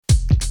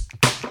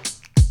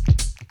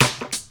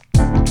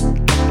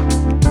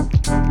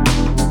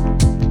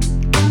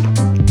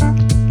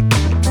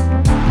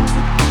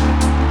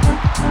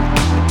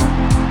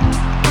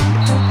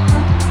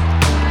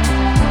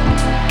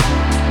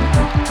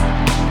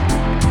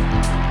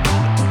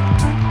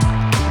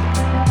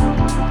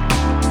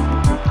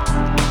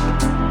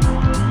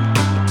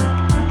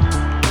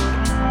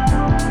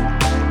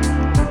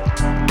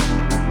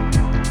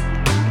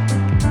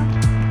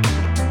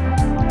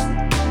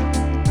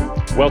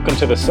Welcome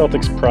to the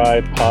Celtics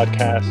Pride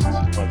podcast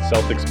on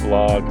Celtics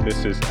blog.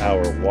 This is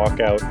our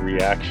walkout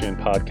reaction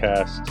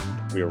podcast.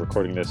 We are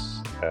recording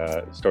this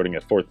starting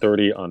at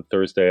 4:30 on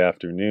Thursday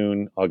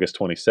afternoon, August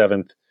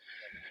 27th,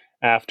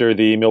 after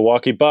the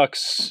Milwaukee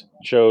Bucks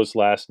chose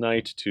last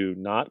night to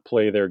not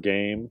play their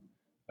game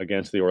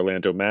against the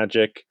Orlando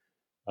Magic.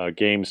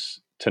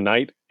 Games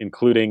tonight,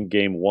 including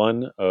game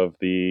one of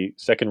the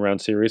second round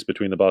series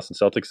between the Boston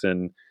Celtics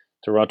and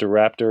Toronto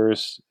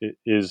Raptors,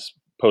 is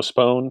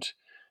postponed.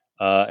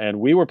 And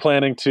we were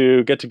planning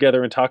to get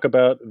together and talk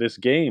about this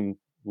game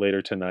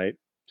later tonight.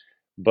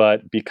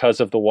 But because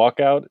of the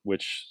walkout,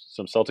 which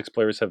some Celtics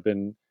players have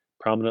been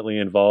prominently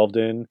involved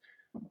in,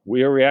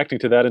 we are reacting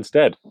to that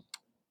instead.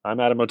 I'm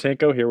Adam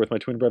Otenko here with my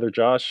twin brother,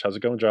 Josh. How's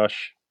it going,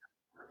 Josh?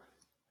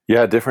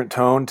 Yeah, different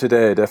tone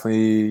today.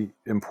 Definitely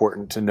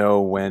important to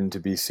know when to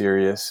be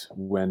serious,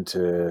 when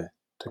to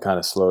kind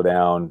of slow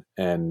down.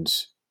 And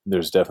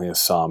there's definitely a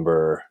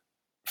somber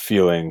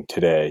feeling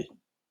today.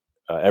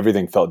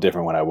 Everything felt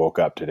different when I woke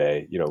up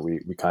today. You know,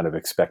 we kind of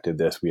expected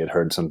this. We had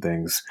heard some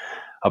things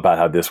about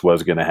how this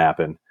was going to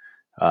happen.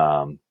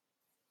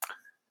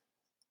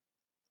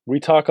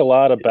 We talk a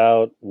lot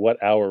about what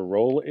our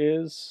role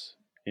is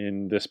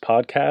in this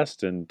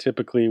podcast, and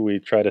typically we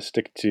try to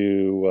stick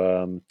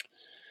to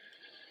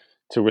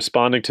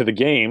responding to the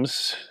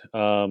games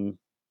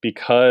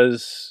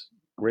because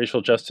racial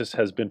justice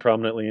has been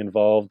prominently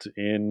involved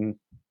in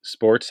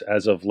sports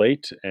as of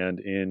late,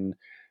 and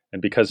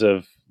because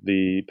of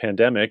the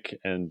pandemic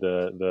and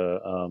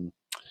the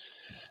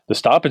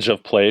stoppage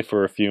of play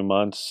for a few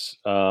months,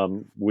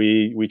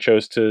 we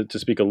chose to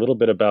speak a little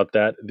bit about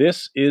that.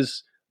 This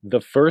is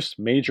the first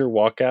major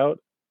walkout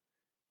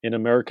in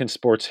American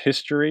sports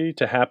history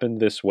to happen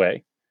this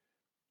way.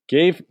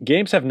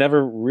 Games have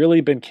never really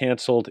been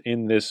canceled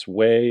in this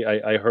way.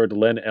 I heard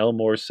Len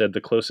Elmore said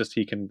the closest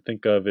he can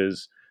think of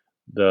is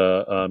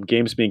the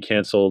games being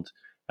canceled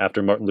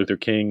after Martin Luther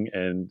King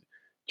and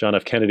John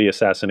F. Kennedy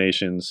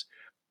assassinations,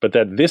 but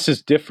that this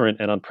is different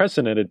and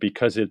unprecedented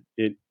because it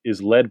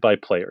is led by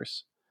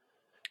players.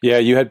 Yeah,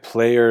 you had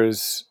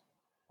players,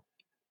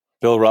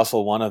 Bill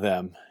Russell, one of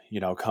them,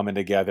 coming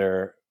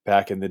together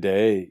back in the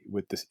day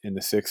in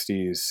the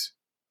 60s,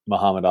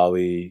 Muhammad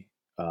Ali,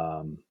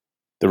 the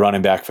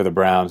running back for the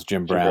Browns,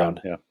 Jim Brown.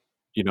 Yeah.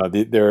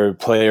 There are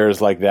players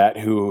like that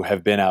who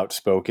have been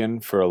outspoken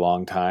for a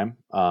long time.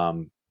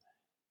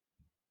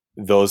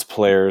 Those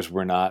players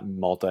were not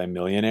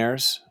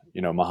multimillionaires.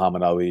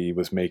 Muhammad Ali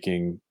was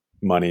making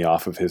money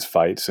off of his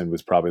fights and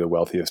was probably the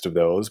wealthiest of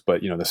those.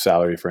 But, the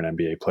salary for an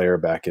NBA player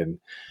back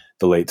in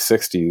the late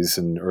 60s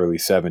and early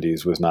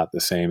 70s was not the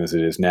same as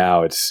it is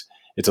now. It's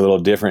a little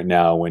different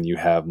now when you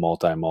have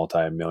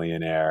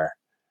multi-millionaire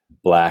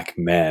black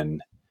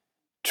men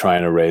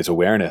trying to raise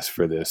awareness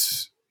for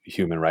this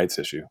human rights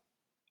issue.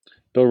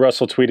 Bill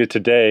Russell tweeted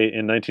today,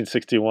 in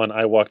 1961,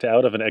 I walked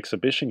out of an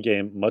exhibition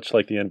game much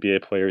like the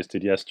NBA players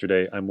did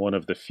yesterday. I'm one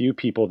of the few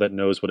people that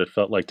knows what it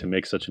felt like to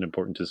make such an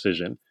important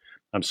decision.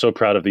 I'm so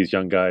proud of these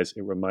young guys.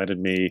 It reminded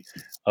me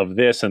of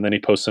this. And then he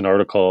posts an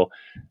article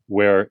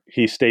where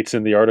he states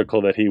in the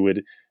article that he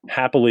would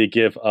happily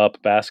give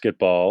up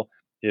basketball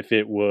if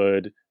it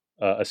would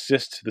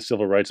assist the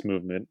civil rights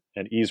movement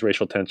and ease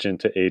racial tension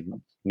to aid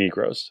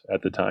Negroes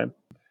at the time.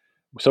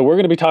 So we're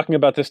going to be talking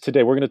about this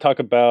today. We're going to talk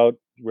about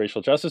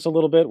racial justice a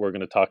little bit. We're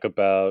going to talk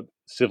about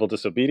civil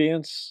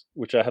disobedience,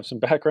 which I have some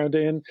background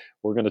in.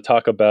 We're going to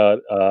talk about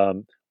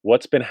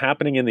what's been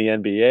happening in the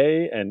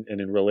NBA and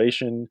in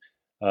relation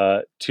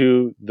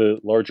to the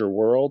larger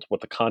world,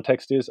 what the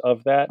context is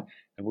of that.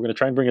 And we're going to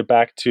try and bring it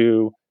back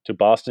to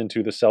Boston,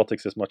 to the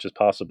Celtics as much as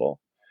possible.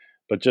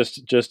 But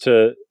just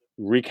to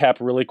recap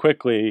really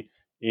quickly,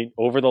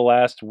 over the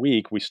last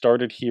week, we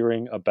started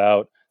hearing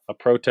about a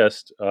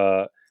protest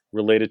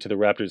related to the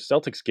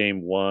Raptors-Celtics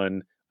game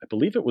one. I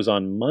believe it was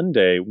on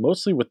Monday,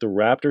 mostly with the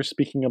Raptors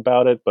speaking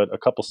about it, but a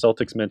couple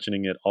Celtics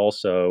mentioning it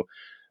also.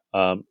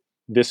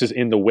 This is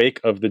in the wake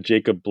of the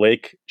Jacob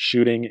Blake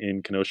shooting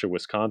in Kenosha,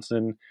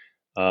 Wisconsin.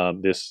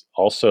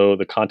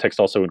 The context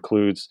also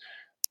includes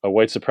a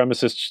white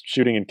supremacist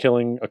shooting and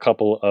killing a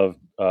couple of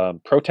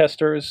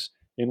protesters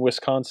in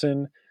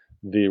Wisconsin.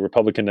 The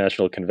Republican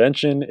National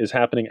Convention is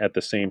happening at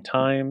the same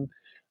time.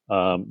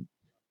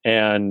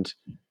 And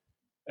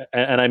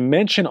I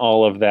mention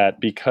all of that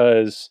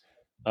because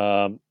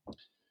for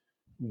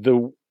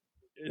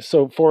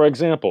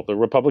example, the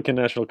Republican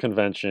National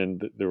Convention,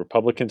 the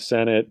Republican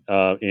Senate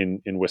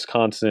in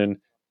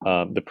Wisconsin,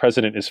 the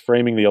president is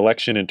framing the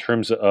election in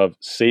terms of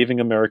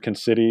saving American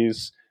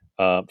cities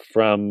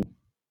from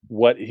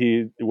what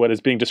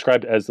is being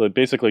described as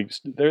basically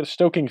they're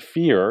stoking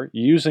fear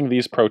using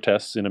these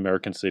protests in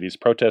American cities,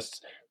 protests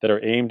that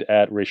are aimed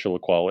at racial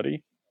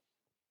equality.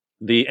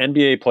 The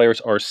NBA players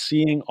are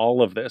seeing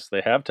all of this. They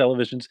have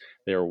televisions.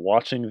 They are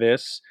watching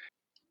this.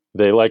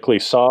 They likely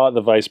saw the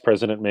vice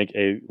president make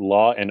a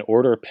law and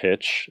order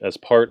pitch as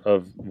part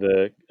of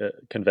the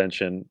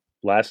convention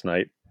last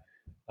night.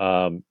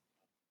 And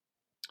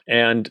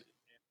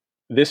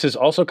this is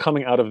also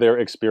coming out of their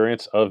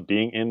experience of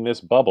being in this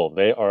bubble.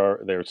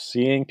 They're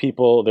seeing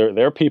people,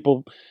 they're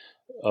people,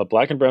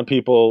 black and brown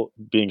people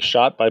being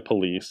shot by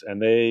police,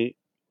 and they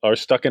are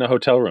stuck in a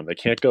hotel room. They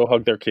can't go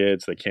hug their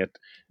kids. They can't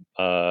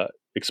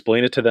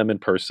explain it to them in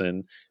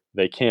person.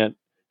 They can't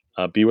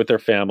be with their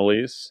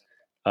families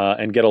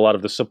and get a lot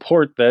of the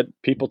support that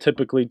people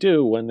typically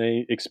do when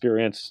they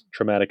experience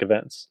traumatic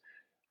events.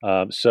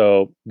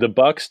 So the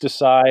Bucks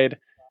decide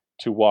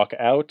to walk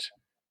out.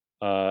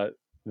 Uh,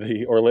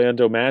 the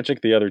Orlando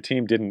Magic, the other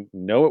team, didn't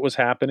know it was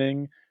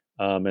happening,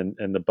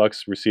 and the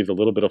Bucks received a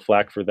little bit of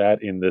flack for that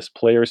in this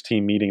players'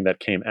 team meeting that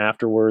came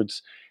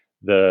afterwards.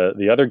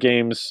 The other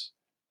games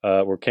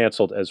were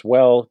canceled as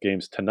well.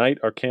 Games tonight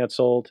are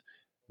canceled.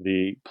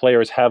 The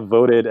players have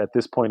voted at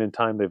this point in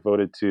time. They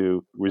voted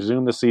to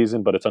resume the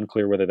season, but it's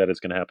unclear whether that is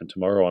going to happen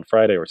tomorrow, on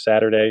Friday, or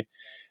Saturday.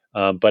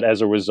 But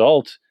as a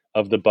result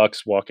of the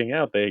Bucks walking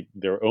out,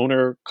 their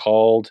owner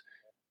called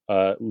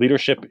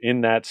leadership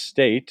in that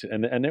state,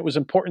 and it was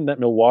important that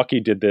Milwaukee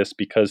did this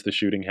because the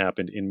shooting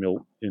happened in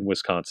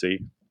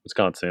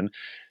Wisconsin.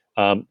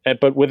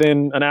 But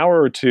within an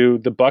hour or two,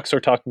 the Bucks are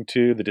talking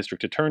to the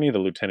district attorney, the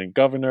lieutenant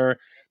governor.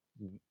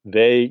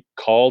 They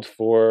called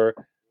for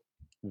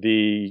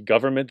the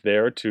government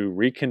there to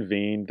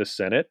reconvene the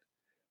Senate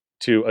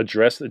to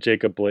address the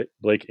Jacob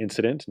Blake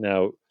incident.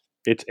 Now,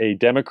 it's a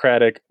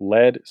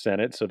Democratic-led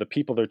Senate, so the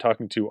people they're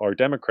talking to are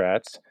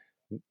Democrats.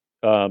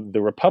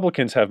 The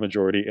Republicans have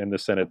majority in the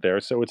Senate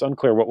there, so it's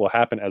unclear what will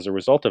happen as a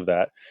result of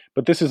that.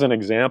 But this is an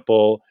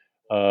example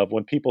of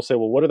when people say,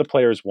 well, what do the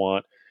players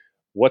want?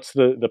 What's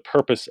the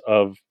purpose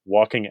of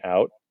walking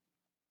out?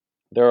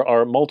 There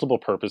are multiple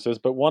purposes,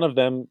 but one of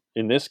them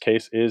in this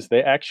case is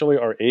they actually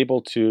are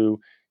able to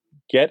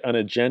get an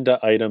agenda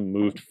item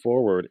moved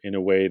forward in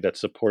a way that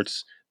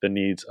supports the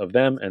needs of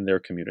them and their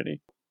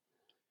community.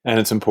 And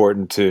it's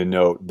important to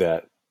note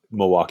that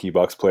Milwaukee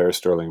Bucks player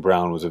Sterling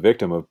Brown was a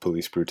victim of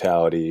police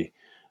brutality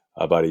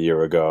about a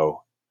year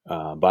ago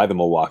by the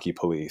Milwaukee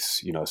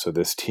police. So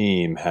this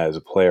team has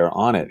a player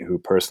on it who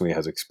personally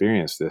has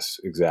experienced this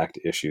exact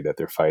issue that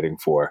they're fighting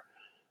for.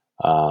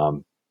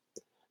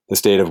 The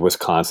state of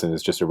Wisconsin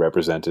is just a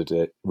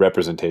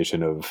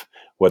representation of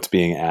what's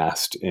being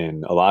asked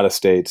in a lot of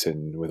states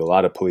and with a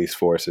lot of police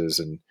forces.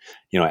 And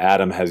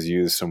Adam has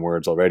used some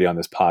words already on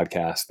this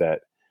podcast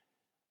that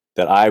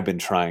I've been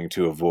trying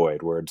to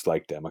avoid, words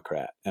like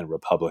Democrat and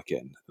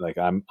Republican. Like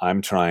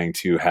I'm trying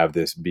to have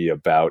this be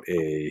about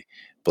a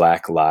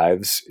Black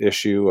lives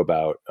issue,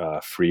 about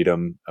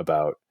freedom,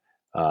 about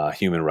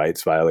human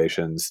rights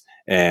violations,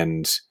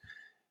 and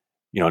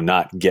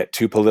not get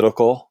too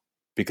political.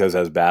 Because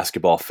as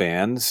basketball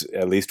fans,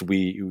 at least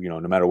we, no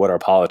matter what our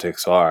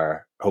politics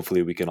are,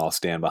 hopefully we can all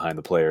stand behind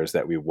the players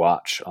that we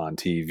watch on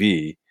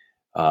TV,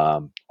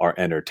 our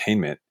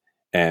entertainment,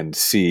 and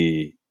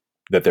see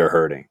that they're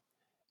hurting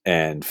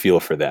and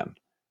feel for them,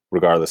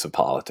 regardless of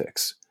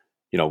politics.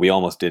 We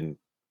almost didn't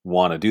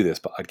want to do this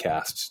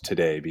podcast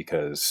today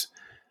because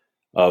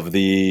of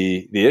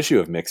the issue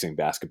of mixing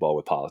basketball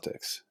with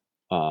politics.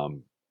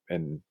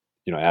 And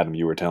Adam,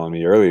 you were telling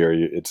me earlier,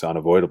 it's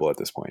unavoidable at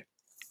this point.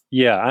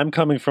 Yeah, I'm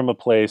coming from a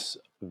place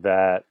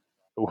that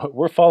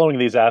we're following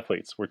these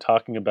athletes. We're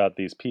talking about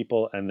these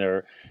people, and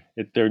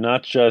they're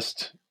not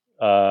just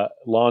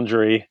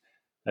laundry,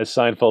 as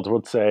Seinfeld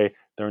would say.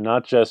 They're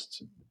not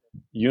just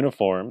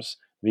uniforms.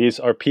 These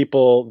are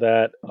people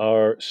that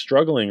are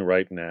struggling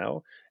right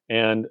now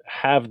and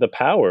have the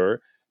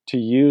power to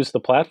use the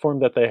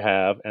platform that they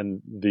have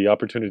and the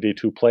opportunity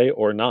to play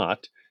or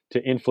not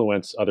to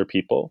influence other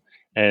people.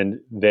 And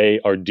they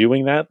are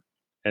doing that.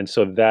 And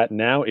so that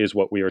now is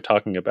what we are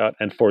talking about.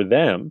 And for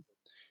them,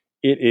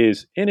 it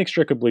is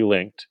inextricably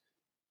linked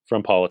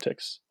from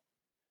politics.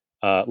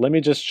 Let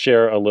me just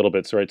share a little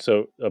bit,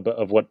 so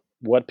of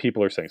what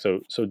people are saying.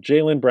 So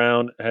Jaylen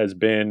Brown has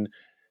been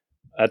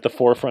at the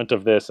forefront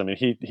of this. I mean,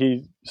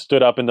 he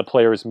stood up in the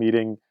players'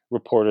 meeting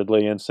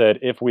reportedly and said,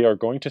 if we are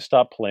going to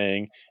stop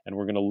playing and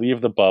we're going to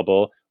leave the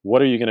bubble,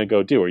 what are you going to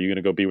go do? Are you going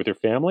to go be with your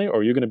family, or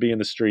are you going to be in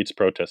the streets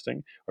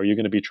protesting? Are you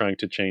going to be trying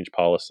to change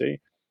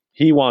policy?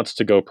 He wants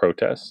to go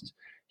protest.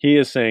 He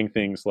is saying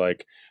things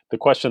like, the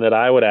question that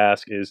I would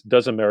ask is,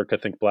 does America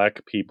think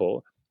black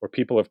people or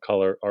people of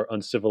color are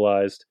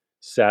uncivilized,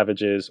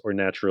 savages, or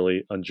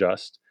naturally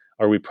unjust?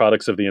 Are we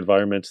products of the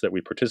environments that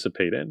we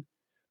participate in?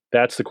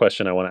 That's the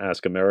question I want to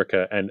ask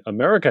America. And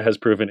America has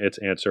proven its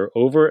answer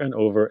over and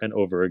over and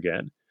over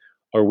again.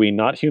 Are we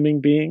not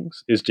human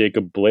beings? Is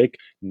Jacob Blake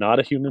not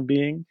a human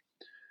being?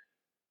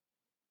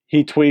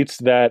 He tweets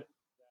that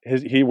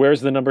he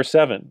wears the number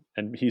 7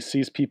 and he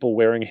sees people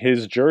wearing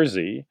his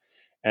jersey.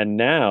 And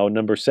now,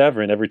 number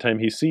 7, every time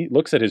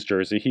looks at his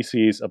jersey, he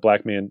sees a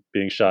black man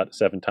being shot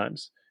 7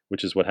 times,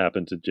 which is what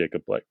happened to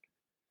Jacob Blake.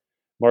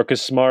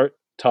 Marcus Smart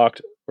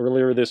talked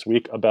earlier this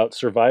week about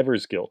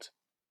survivor's guilt.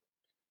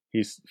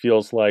 He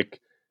feels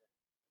like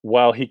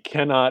while he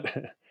cannot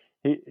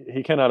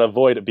he cannot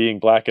avoid being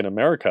black in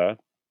America,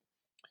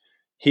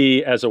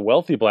 he, as a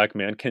wealthy black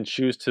man, can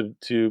choose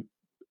to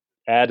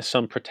add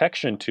some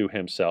protection to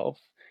himself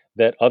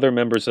that other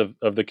members of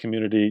the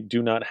community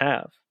do not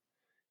have.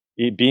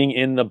 Being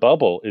in the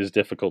bubble is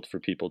difficult for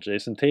people.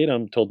 Jason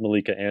Tatum told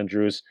Malika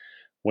Andrews,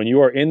 when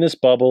you are in this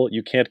bubble,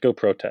 you can't go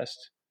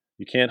protest.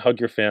 You can't hug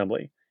your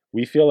family.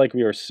 We feel like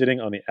we are sitting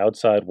on the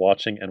outside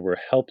watching and we're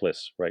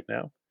helpless right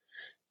now.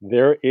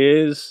 There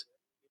is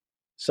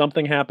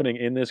something happening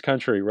in this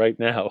country right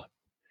now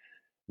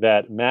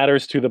that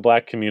matters to the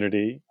Black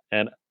community,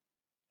 and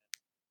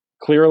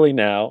clearly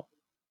now,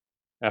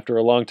 after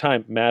a long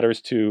time,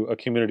 matters to a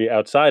community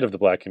outside of the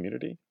Black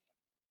community.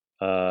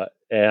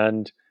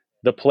 And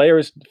the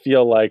players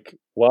feel like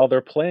while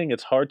they're playing,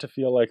 it's hard to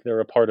feel like they're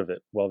a part of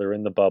it while they're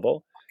in the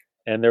bubble,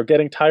 and they're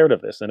getting tired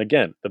of this. And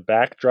again, the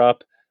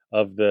backdrop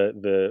of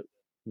the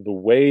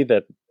way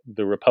that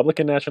the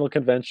Republican National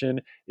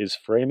Convention is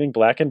framing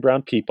Black and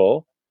brown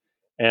people,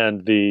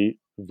 and the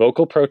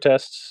vocal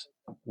protests,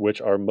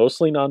 which are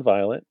mostly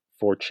nonviolent,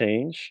 for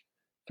change,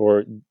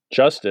 for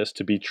justice,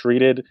 to be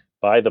treated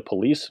by the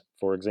police,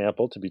 for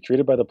example, to be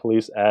treated by the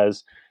police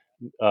as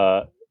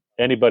uh,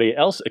 anybody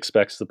else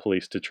expects the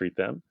police to treat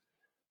them.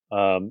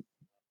 Um,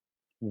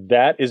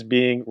 that is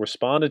being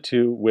responded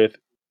to with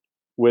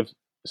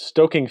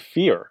stoking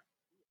fear,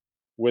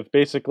 with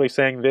basically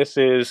saying this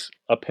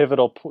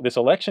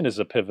election is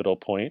a pivotal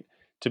point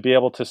to be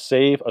able to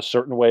save a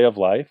certain way of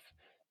life,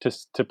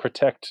 to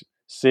protect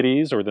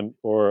cities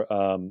or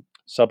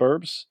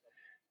suburbs,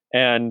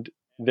 and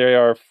they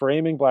are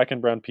framing Black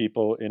and brown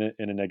people in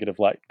a negative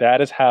light. That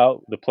is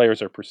how the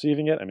players are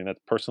perceiving it. I mean,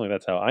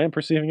 that's how I am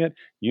perceiving it.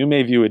 You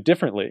may view it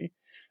differently,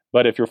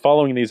 but if you're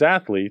following these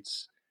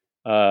athletes,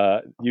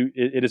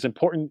 it is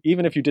important.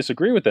 Even if you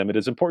disagree with them, it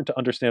is important to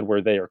understand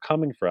where they are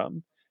coming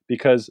from,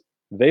 because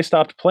they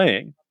stopped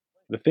playing.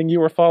 The thing you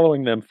were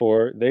following them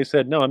for, they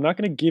said, "No, I'm not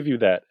going to give you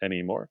that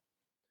anymore."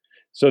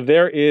 So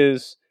there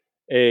is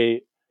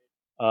a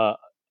uh,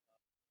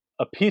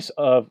 a piece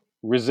of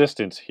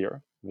resistance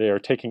here. They are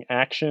taking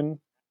action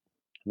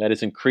that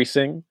is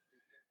increasing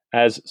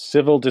as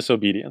civil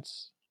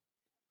disobedience.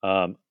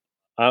 Um,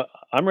 I,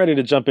 I'm ready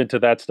to jump into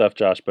that stuff,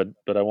 Josh, but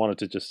I wanted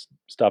to just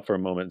stop for a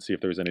moment and see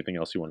if there was anything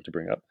else you wanted to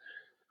bring up.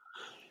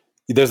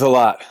 There's a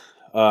lot.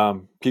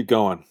 Keep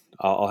going.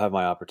 I'll have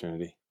my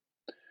opportunity.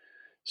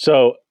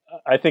 So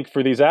I think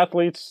for these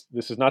athletes,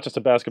 this is not just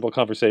a basketball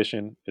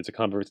conversation. It's a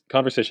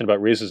conversation about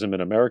racism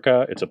in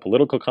America. It's a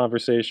political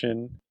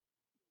conversation.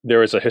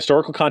 There is a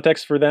historical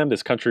context for them.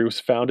 This country was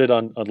founded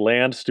on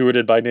land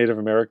stewarded by Native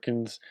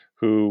Americans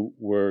who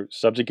were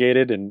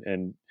subjugated and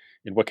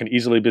in what can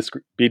easily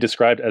be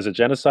described as a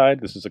genocide.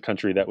 This is a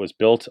country that was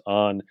built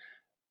on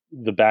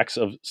the backs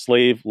of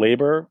slave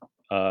labor.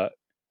 Uh,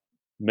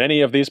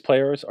 Many of these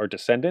players are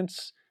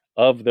descendants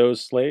of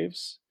those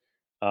slaves,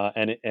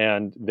 and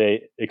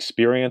they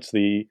experience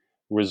the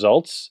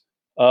results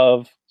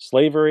of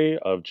slavery,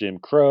 of Jim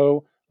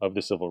Crow, of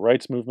the civil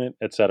rights movement,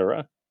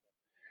 etc.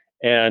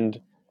 And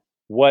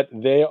what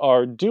they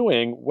are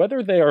doing, whether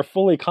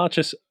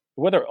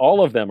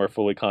all of them are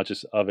fully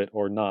conscious of it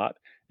or not,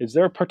 is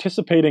they're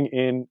participating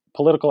in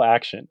political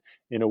action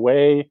in a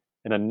way,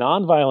 in a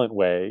nonviolent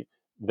way,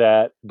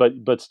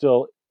 but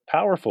still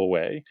powerful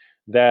way,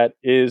 that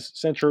is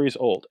centuries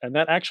old, and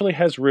that actually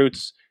has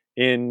roots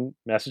in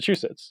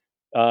Massachusetts.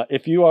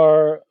 If you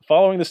are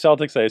following the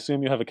Celtics, I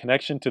assume you have a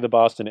connection to the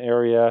Boston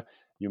area.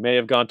 You may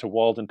have gone to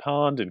Walden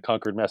Pond in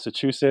Concord,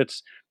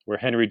 Massachusetts, where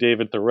Henry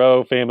David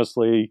Thoreau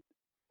famously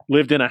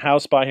lived in a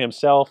house by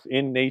himself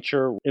in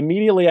nature.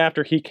 Immediately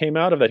after he came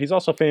out of that, he's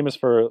also famous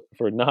for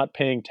not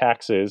paying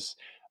taxes.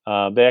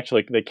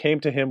 They came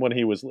to him when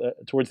he was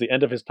towards the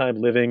end of his time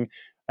living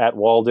at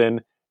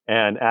Walden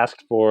and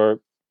asked for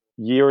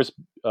years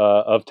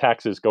of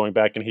taxes going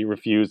back, and he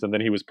refused. And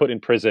then he was put in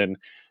prison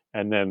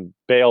and then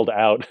bailed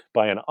out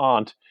by an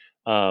aunt.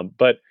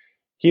 But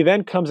he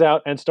then comes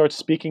out and starts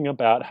speaking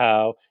about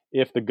how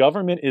if the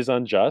government is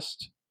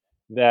unjust,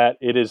 that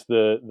it is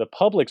the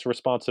public's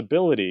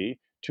responsibility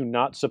to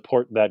not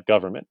support that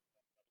government,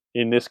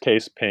 in this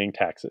case, paying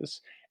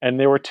taxes. And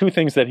there were two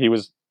things that he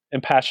was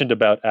impassioned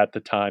about at the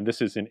time.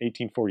 This is in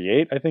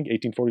 1848, I think,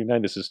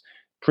 1849. This is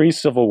pre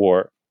Civil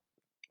War.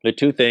 The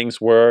two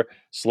things were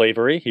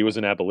slavery, he was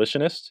an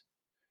abolitionist,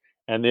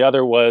 and the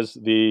other was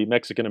the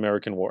Mexican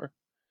American War.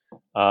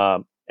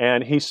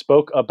 And he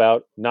spoke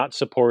about not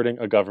supporting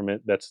a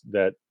government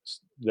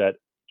that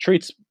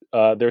treats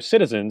their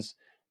citizens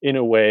in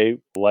a way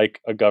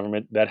like a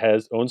government that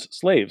owns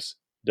slaves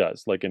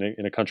does, like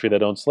in a country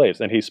that owns slaves.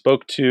 And he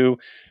spoke to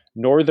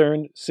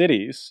northern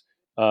cities,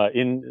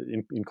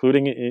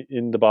 including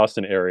in the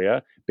Boston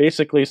area,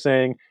 basically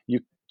saying, you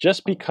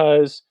just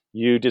because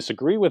you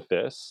disagree with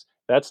this,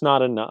 that's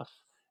not enough.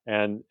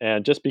 And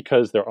just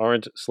because there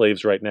aren't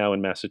slaves right now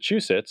in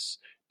Massachusetts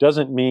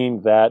doesn't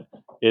mean that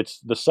it's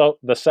the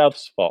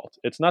South's fault.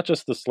 It's not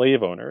just the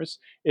slave owners;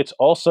 it's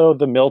also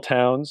the mill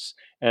towns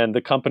and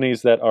the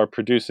companies that are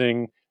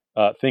producing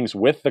things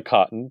with the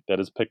cotton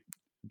that is picked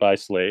by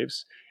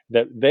slaves.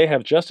 That they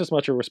have just as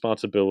much a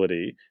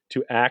responsibility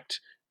to act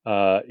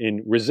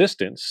in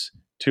resistance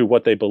to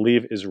what they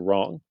believe is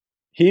wrong.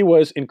 He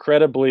was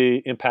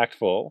incredibly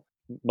impactful.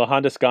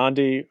 Mohandas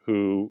Gandhi,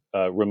 who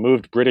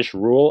removed British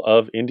rule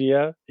of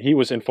India, he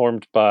was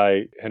informed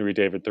by Henry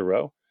David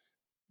Thoreau.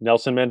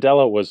 Nelson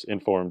Mandela was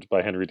informed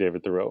by Henry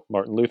David Thoreau.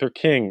 Martin Luther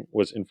King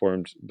was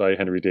informed by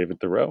Henry David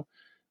Thoreau.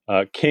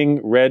 King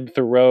read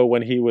Thoreau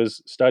when he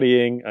was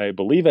studying, I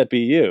believe, at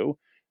BU,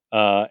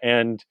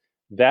 and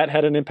that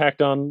had an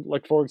impact on,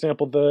 like, for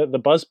example, the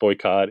bus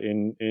boycott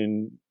in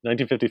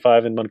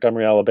 1955 in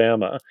Montgomery,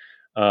 Alabama,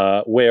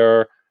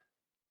 where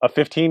a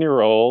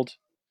 15-year-old,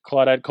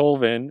 Claudette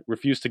Colvin,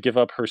 refused to give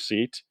up her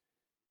seat.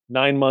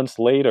 9 months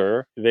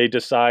later, they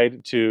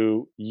decide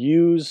to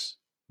use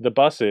the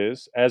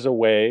buses as a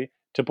way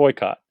to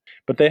boycott.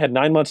 But they had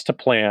 9 months to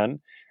plan,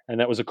 and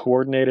that was a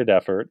coordinated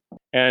effort.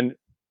 And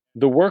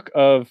the work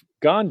of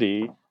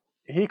Gandhi,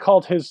 he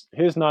called his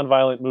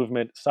nonviolent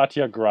movement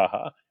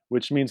Satyagraha,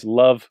 which means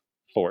love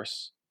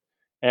force.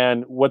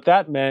 And what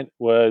that meant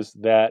was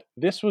that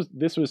this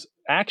was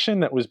action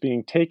that was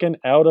being taken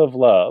out of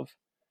love.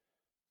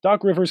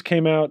 Doc Rivers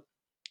came out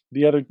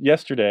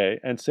yesterday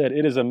and said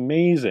it is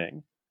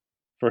amazing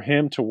for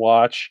him to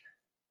watch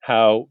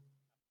how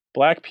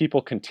black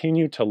people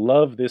continue to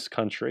love this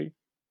country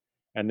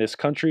and this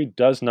country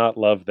does not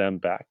love them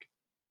back.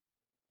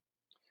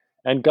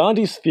 And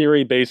Gandhi's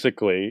theory,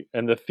 basically,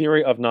 and the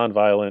theory of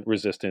nonviolent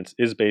resistance,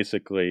 is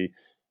basically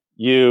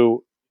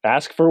you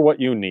ask for what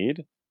you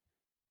need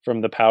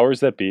from the powers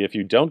that be. If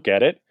you don't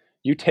get it,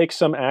 you take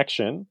some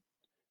action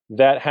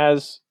that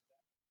has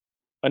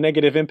a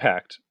negative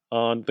impact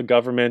on the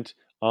government,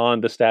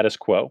 on the status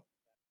quo.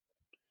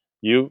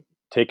 You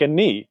take a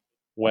knee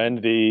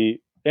when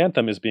the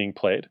anthem is being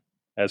played,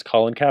 as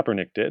Colin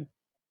Kaepernick did.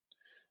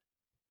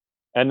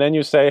 And then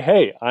you say,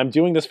 hey, I'm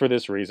doing this for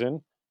this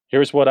reason.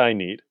 Here's what I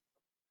need.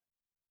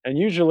 And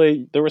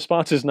usually the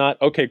response is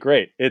not, okay,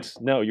 great. It's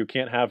no, you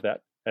can't have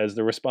that. As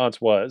the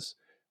response was,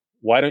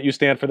 why don't you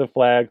stand for the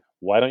flag?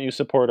 Why don't you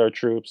support our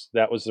troops?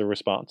 That was the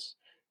response.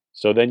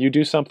 So then you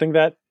do something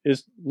that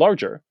is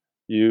larger.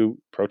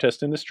 You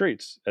protest in the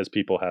streets, as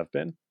people have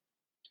been.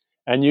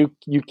 And you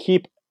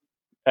keep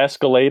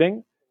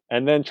escalating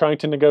and then trying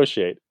to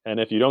negotiate. And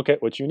if you don't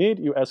get what you need,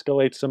 you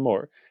escalate some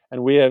more.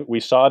 And we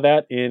saw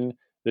that in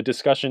the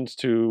discussions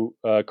to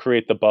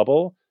create the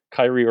bubble.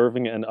 Kyrie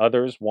Irving and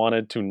others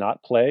wanted to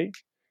not play,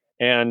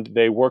 and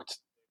they worked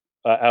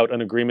out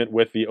an agreement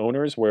with the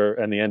owners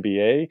and the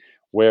NBA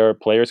where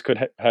players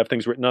could have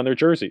things written on their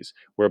jerseys,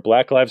 where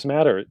Black Lives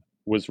Matter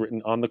was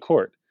written on the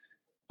court.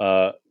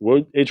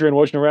 Adrian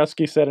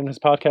Wojnarowski said in his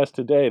podcast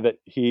today that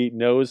he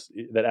knows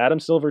that Adam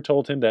Silver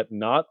told him that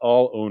not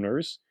all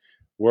owners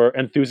were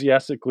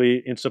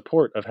enthusiastically in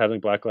support of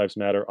having Black Lives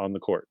Matter on the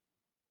court.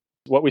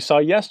 What we saw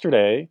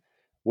yesterday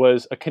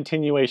was a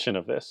continuation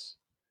of this.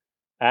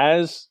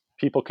 As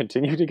people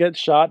continue to get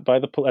shot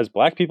as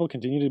black people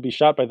continue to be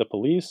shot by the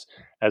police,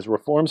 as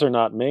reforms are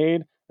not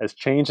made, as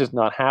change is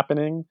not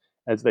happening,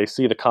 as they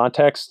see the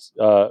context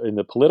in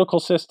the political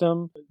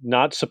system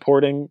not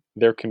supporting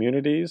their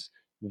communities,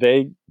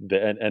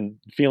 and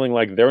feeling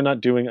like they're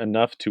not doing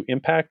enough to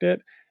impact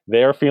it,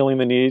 they are feeling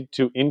the need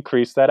to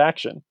increase that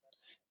action.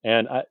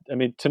 And I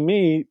mean, to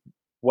me,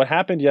 what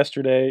happened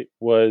yesterday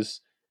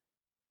was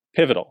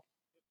pivotal.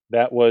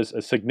 That was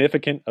a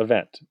significant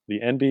event. The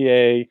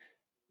NBA,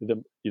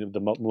 the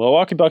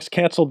Milwaukee Bucks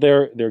canceled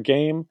their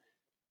game.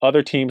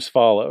 Other teams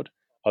followed.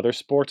 Other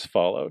sports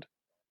followed.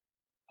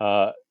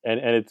 And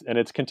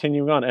it's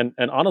continuing on.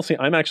 And honestly,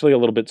 I'm actually a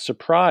little bit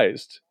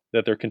surprised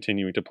that they're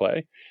continuing to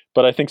play.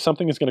 But I think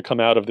something is going to come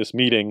out of this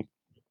meeting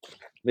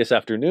this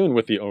afternoon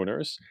with the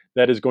owners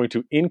that is going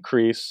to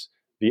increase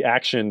the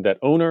action that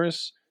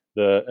owners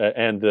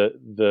and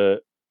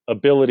the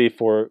ability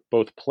for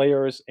both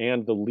players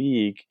and the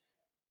league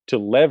to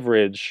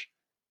leverage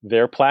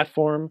their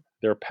platform,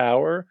 their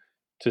power,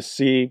 to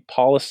see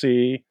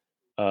policy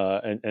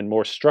and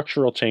more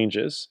structural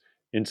changes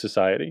in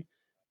society.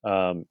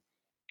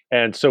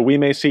 And so we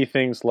may see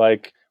things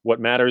like what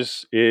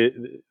matters is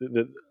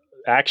the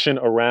action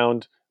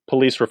around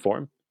police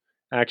reform,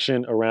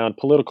 action around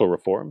political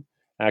reform,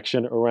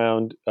 action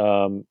around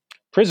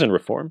prison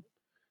reform,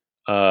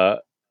 uh,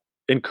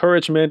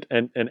 encouragement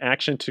and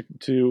action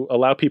to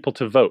allow people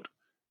to vote.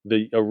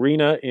 The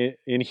arena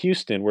in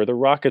Houston where the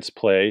Rockets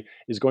play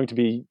is going to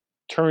be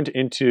turned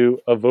into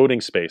a voting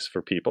space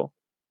for people.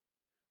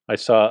 I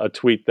saw a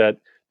tweet that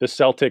the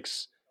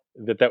Celtics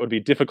that would be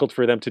difficult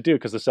for them to do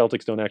because the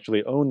Celtics don't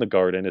actually own the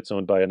Garden. It's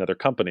owned by another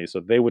company, so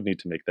they would need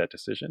to make that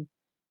decision.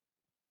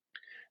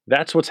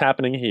 That's what's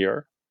happening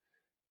here.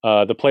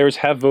 The players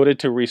have voted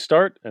to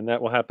restart, and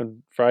that will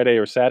happen Friday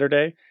or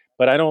Saturday.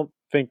 But I don't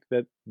think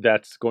that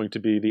that's going to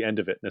be the end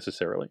of it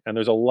necessarily. And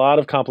there's a lot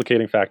of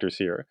complicating factors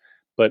here.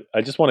 But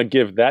I just want to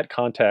give that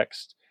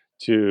context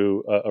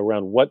to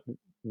around what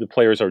the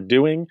players are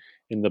doing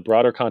in the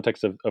broader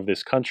context of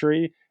this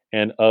country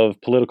and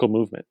of political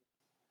movement.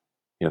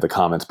 You know, the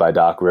comments by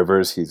Doc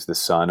Rivers, he's the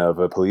son of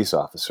a police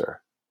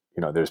officer.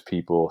 You know, there's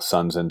people,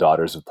 sons and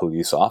daughters of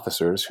police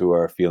officers, who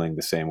are feeling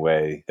the same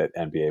way that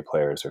NBA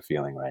players are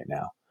feeling right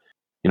now.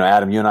 You know,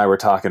 Adam, you and I were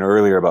talking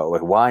earlier about,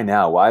 like, why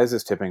now? Why is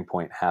this tipping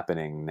point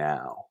happening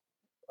now?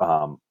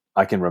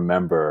 I can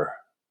remember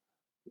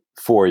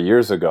 4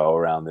 years ago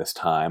around this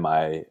time,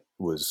 I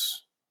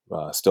was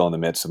still in the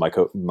midst of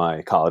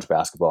my college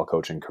basketball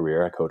coaching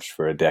career. I coached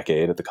for a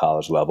decade at the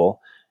college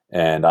level,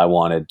 and I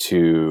wanted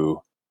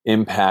to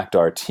impact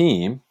our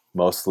team,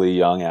 mostly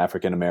young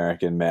African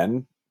American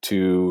men,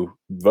 to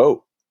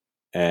vote.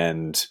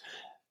 And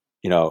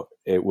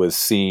it was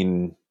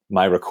seen.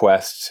 My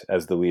request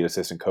as the lead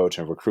assistant coach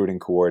and recruiting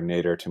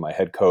coordinator to my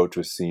head coach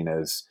was seen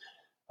as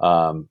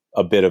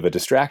a bit of a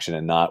distraction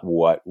and not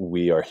what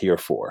we are here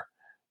for.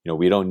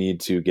 We don't need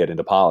to get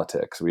into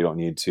politics. We don't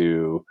need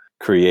to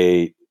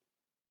create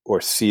or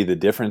see the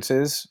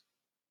differences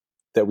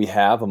that we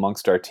have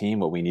amongst our team.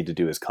 What we need to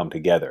do is come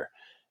together.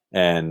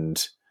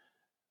 And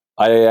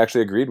I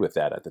actually agreed with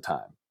that at the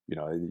time.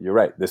 You're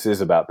right. This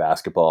is about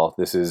basketball.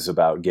 This is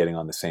about getting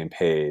on the same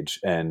page.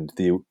 And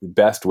the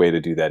best way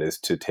to do that is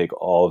to take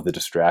all of the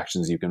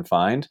distractions you can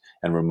find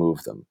and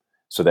remove them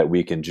so that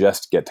we can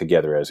just get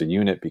together as a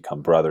unit,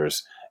 become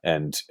brothers,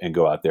 and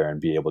go out there and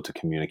be able to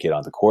communicate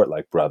on the court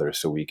like brothers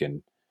so we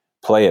can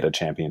play at a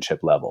championship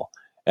level.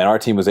 And our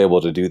team was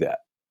able to do that.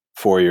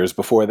 4 years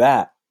before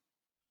that,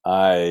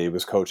 I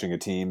was coaching a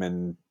team,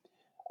 and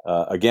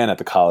again, at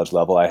the college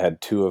level, I had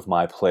two of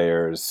my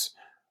players.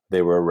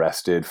 They were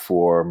arrested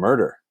for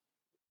murder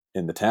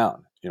in the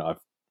town. I've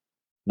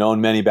known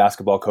many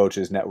basketball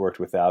coaches, networked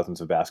with thousands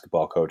of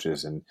basketball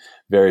coaches, and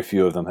very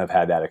few of them have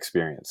had that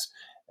experience.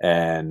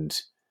 And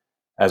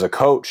as a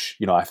coach,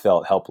 I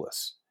felt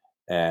helpless.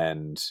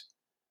 And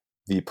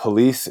the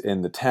police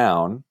in the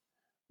town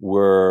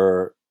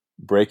were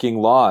breaking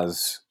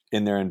laws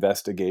in their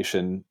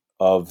investigation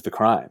of the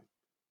crime.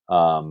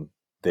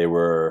 They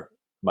were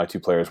My two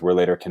players were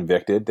later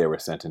convicted. They were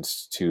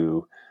sentenced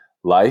to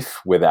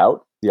life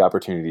without the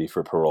opportunity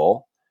for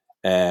parole.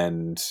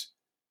 And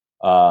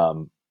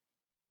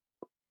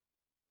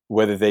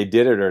whether they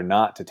did it or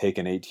not, to take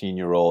an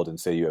 18-year-old and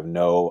say you have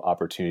no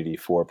opportunity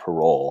for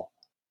parole,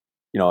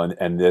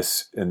 and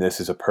this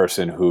is a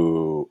person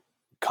who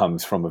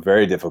comes from a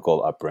very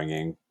difficult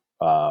upbringing,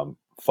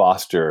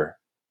 foster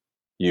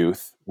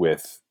youth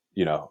with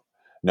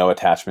no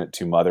attachment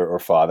to mother or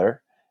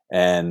father,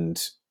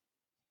 and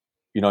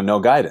no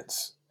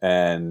guidance.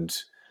 And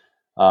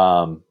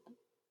no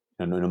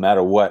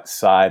matter what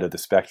side of the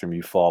spectrum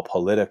you fall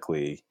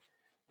politically,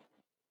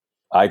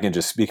 I can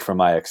just speak from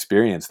my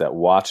experience that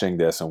watching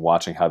this and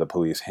watching how the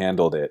police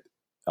handled it,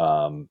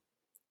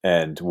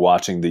 and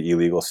watching the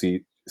illegal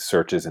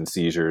searches and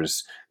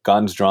seizures,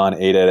 guns drawn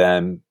 8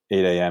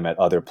 a.m. at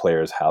other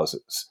players'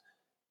 houses,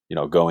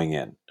 going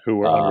in. Who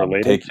were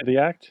unrelated to the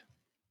act?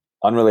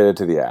 Unrelated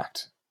to the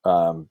act.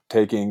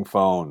 Taking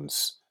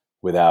phones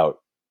without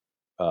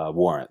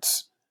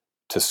warrants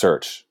to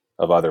search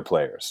of other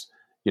players.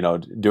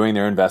 Doing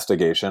their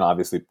investigation.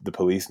 Obviously, the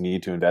police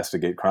need to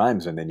investigate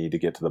crimes and they need to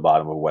get to the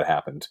bottom of what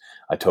happened.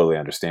 I totally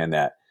understand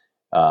that.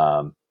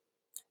 Well,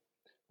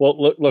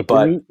 look.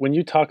 But When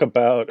you talk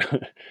about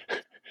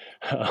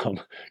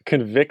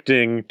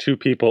convicting two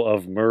people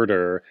of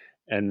murder,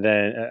 and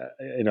then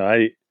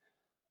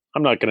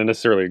I'm not going to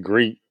necessarily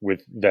agree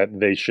with that.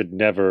 They should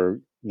never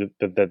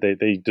that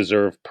they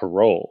deserve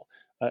parole.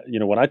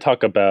 When I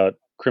talk about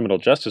criminal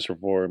justice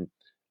reform,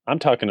 I'm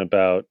talking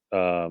about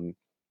well,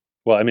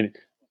 I mean,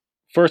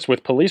 first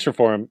with police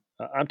reform,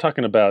 I'm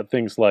talking about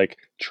things like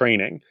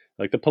training.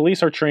 Like the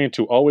police are trained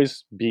to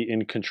always be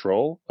in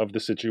control of the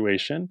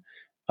situation.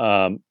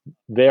 Um,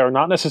 they are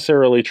not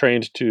necessarily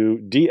trained to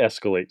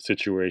de-escalate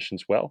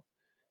situations well,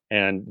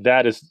 and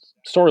that is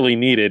sorely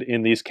needed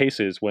in these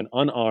cases when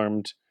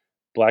unarmed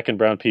black and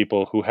brown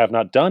people who have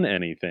not done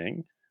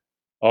anything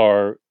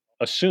are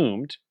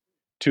assumed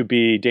to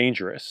be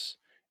dangerous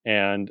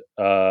and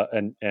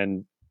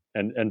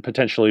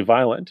potentially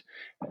violent.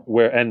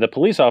 And the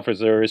police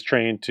officer is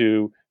trained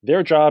to,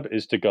 their job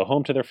is to go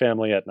home to their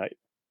family at night.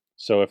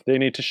 So if they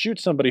need to shoot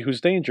somebody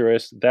who's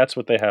dangerous, that's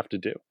what they have to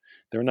do.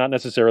 They're not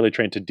necessarily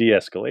trained to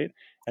de-escalate.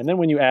 And then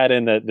when you add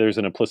in that there's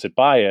an implicit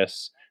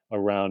bias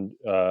around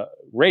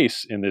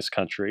race in this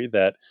country,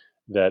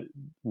 that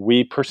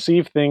we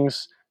perceive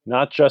things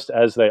not just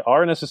as they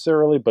are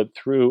necessarily, but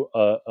through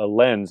a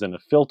lens and a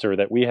filter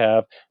that we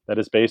have that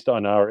is based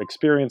on our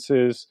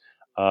experiences,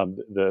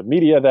 the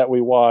media that we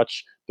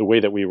watch, the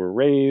way that we were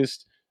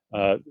raised,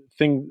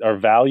 our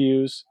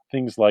values,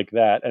 things like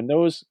that. And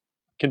those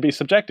can be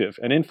subjective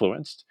and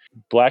influenced.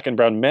 Black and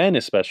brown men,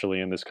 especially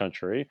in this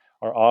country,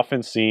 are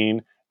often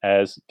seen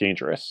as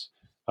dangerous.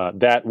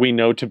 That we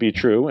know to be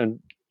true, and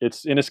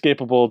it's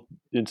inescapable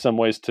in some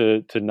ways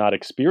to not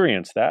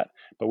experience that.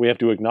 But we have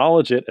to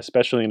acknowledge it,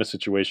 especially in a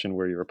situation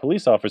where you're a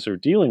police officer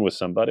dealing with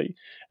somebody.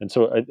 And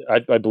so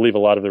I believe a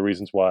lot of the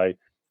reasons why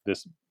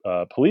this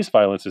police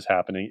violence is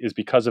happening is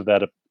because of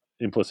that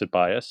implicit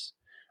bias.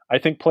 I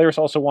think players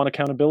also want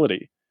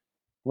accountability.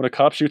 When a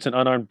cop shoots an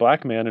unarmed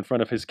black man in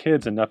front of his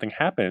kids and nothing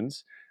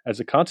happens as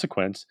a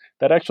consequence,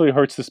 that actually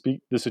hurts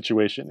the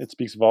situation. It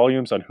speaks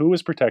volumes on who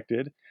is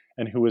protected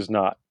and who is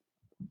not.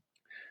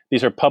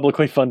 These are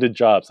publicly funded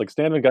jobs. Like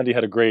Stan Van Gundy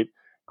had a great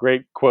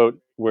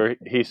quote where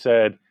he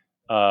said,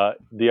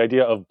 the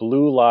idea of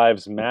blue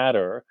lives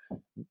matter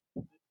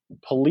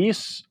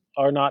police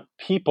are not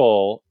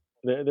people.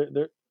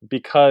 They're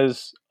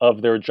because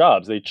of their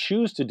jobs. They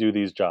choose to do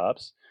these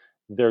jobs.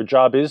 Their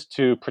job is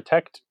to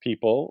protect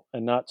people,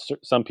 and not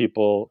some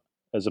people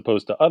as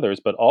opposed to others,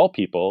 but all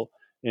people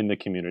in the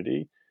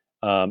community.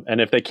 And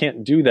if they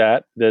can't do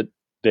that, that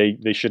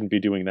they shouldn't be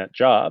doing that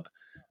job.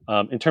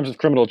 In terms of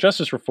criminal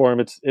justice reform,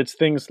 it's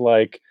things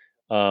like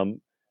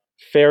um,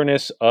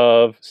 fairness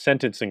of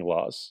sentencing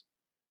laws.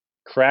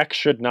 Crack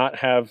should not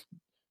have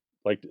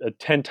like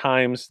 10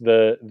 times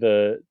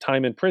the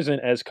time in prison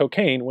as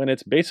cocaine when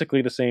it's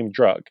basically the same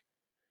drug,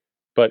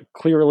 but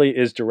clearly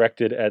is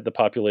directed at the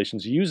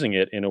populations using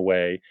it in a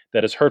way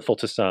that is hurtful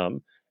to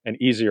some and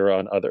easier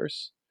on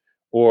others.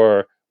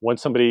 Or when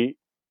somebody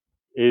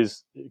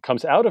is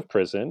comes out of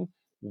prison,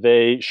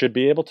 they should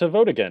be able to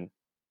vote again,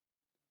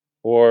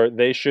 or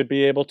they should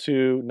be able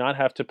to not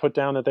have to put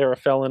down that they're a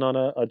felon on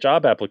a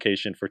job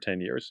application for 10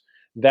 years.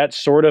 That's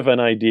sort of an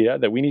idea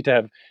that we need to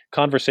have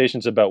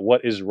conversations about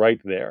what is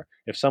right there.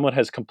 If someone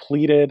has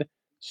completed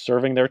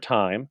serving their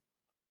time,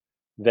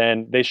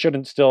 then they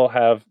shouldn't still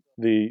have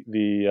the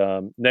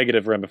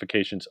negative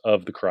ramifications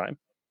of the crime,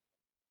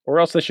 or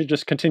else they should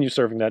just continue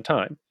serving that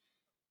time.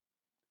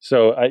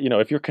 So,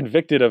 if you're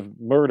convicted of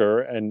murder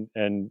and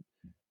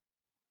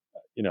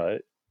you know,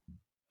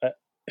 uh,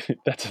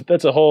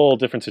 that's a whole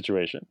different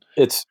situation.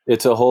 It's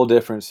a whole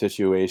different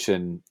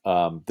situation.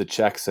 The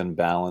checks and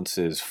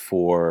balances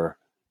for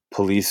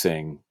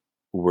policing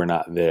were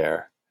not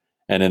there,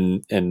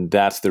 and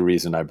that's the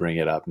reason I bring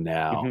it up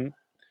now,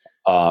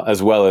 Hmm.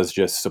 as well as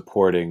just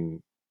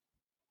supporting,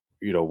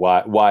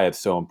 why it's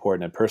so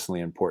important and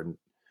personally important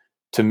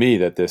to me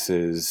that this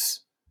is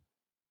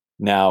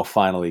now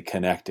finally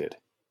connected.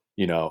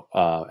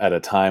 At a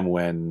time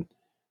when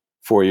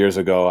 4 years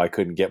ago I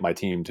couldn't get my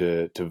team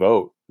to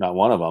vote, not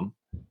one of them.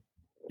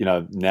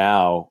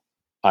 Now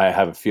I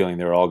have a feeling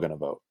they're all going to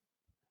vote,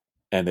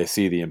 and they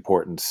see the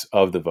importance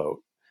of the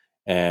vote,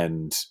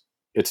 and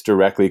it's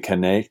directly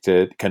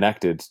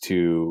connected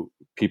to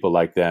people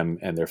like them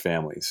and their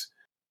families.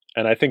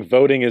 And I think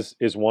voting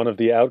is one of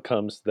the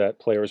outcomes that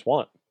players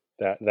want.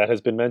 That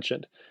has been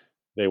mentioned.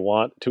 They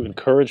want to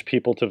encourage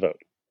people to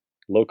vote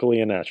locally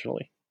and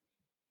nationally.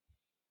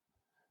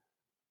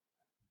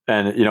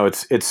 And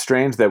it's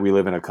strange that we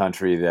live in a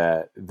country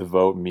that the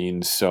vote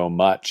means so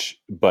much,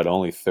 but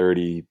only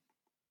 33%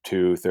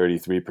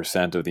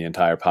 of the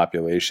entire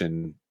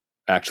population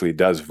actually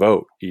does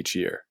vote each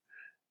year.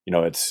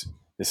 It's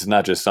this is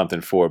not just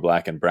something for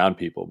black and brown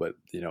people, but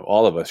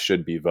all of us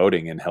should be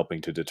voting and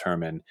helping to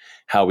determine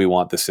how we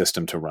want the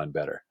system to run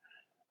better,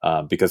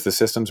 because the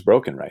system's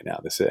broken right now.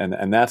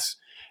 And that's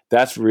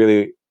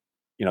really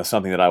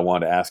something that I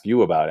want to ask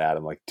you about,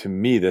 Adam. Like, to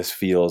me, this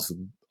feels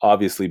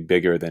obviously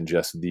bigger than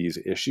just these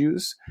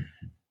issues.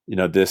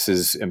 This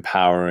is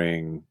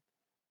empowering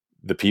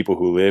the people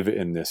who live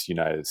in this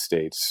United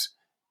States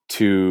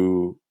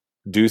to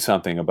do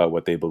something about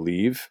what they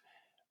believe,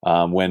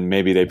 when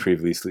maybe they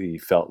previously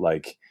felt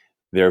like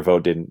their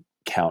vote didn't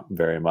count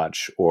very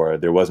much, or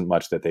there wasn't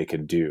much that they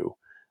could do.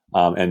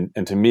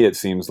 And to me, it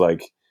seems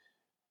like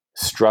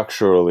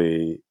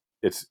structurally,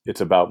 it's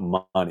about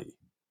money.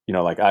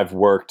 Like, I've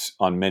worked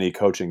on many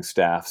coaching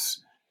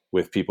staffs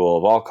with people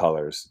of all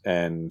colors,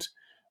 and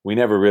we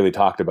never really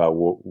talked about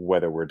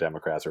whether we're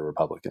Democrats or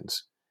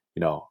Republicans.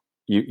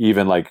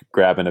 Even like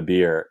grabbing a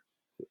beer,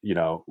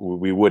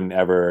 we wouldn't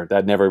ever.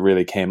 That never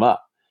really came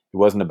up. It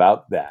wasn't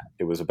about that.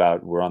 It was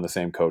about, we're on the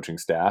same coaching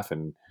staff,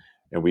 and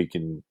we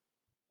can.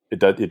 It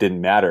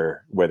didn't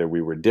matter whether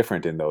we were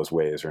different in those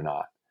ways or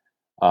not.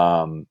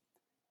 Um,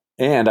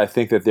 and I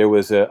think that there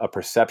was a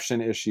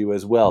perception issue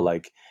as well.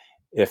 Like,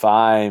 if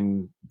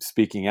I'm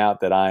speaking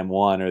out that I'm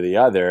one or the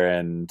other,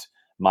 and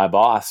my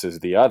boss is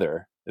the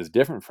other, is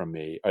different from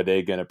me, are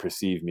they going to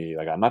perceive me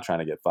like I'm not trying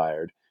to get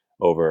fired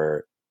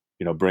over,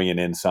 bringing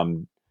in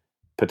some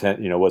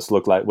what's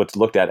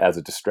looked at as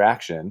a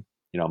distraction,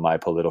 my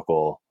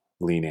political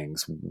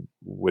leanings,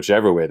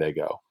 whichever way they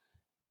go.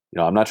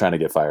 I'm not trying to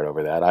get fired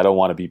over that. I don't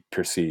want to be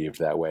perceived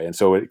that way. And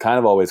so it kind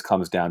of always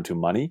comes down to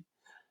money.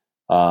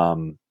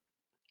 Um,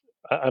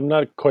 I'm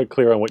not quite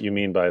clear on what you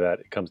mean by that.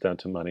 It comes down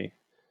to money.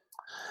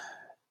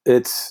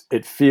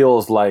 it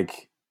feels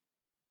like,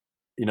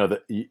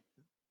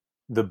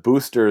 the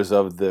boosters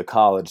of the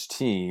college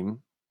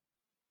team,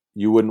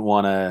 you wouldn't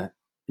want to,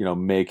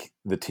 make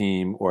the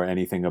team or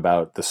anything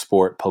about the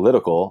sport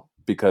political,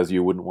 because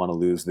you wouldn't want to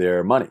lose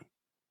their money,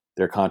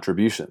 their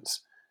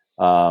contributions.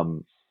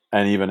 Um,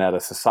 and even at a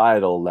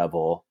societal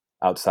level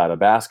outside of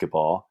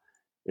basketball,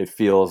 it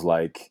feels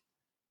like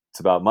it's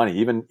about money.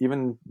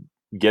 Even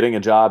getting a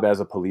job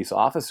as a police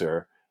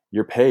officer,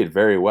 you're paid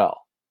very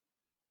well.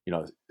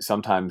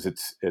 Sometimes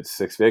it's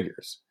six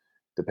figures,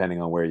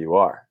 depending on where you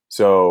are.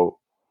 So,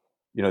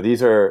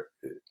 these are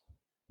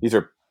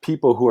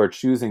people who are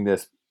choosing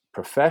this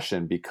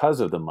profession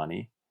because of the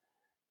money.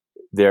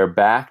 They're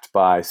backed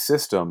by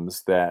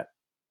systems that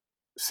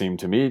seem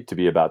to me to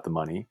be about the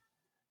money,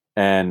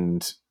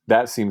 and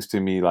that seems to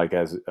me like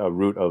as a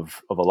root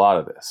of a lot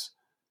of this.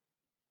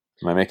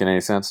 Am I making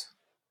any sense?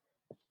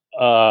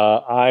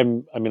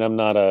 I'm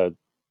not a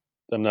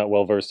I'm not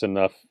well versed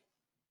enough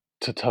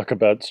to talk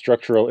about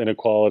structural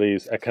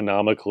inequalities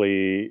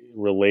economically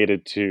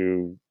related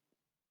to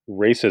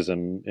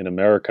racism in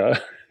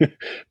America,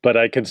 but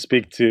I can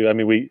speak to. I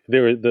mean,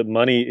 the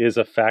money is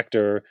a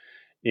factor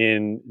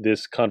in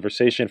this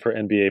conversation for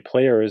NBA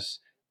players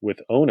with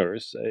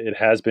owners. It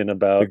has been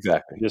about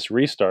Exactly. this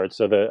restart.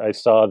 So that I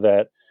saw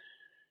that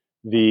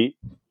the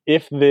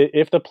if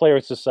the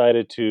players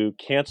decided to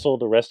cancel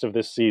the rest of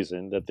this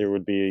season, that there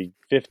would be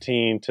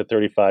 15 to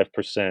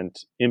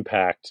 35%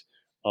 impact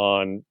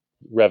on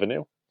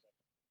revenue.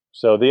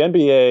 So the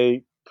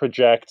NBA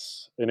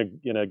projects in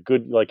a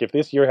good, like, if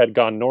this year had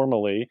gone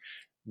normally,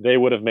 they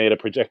would have made a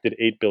projected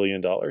 $8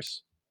 billion.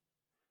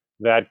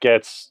 That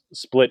gets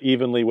split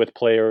evenly with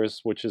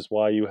players, which is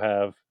why you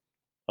have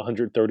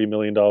 $130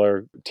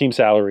 million team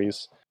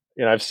salaries.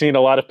 And I've seen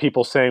a lot of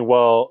people saying,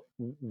 well,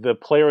 the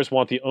players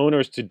want the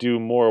owners to do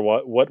more.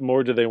 What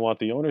more do they want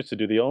the owners to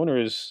do? The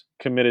owners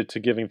committed to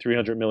giving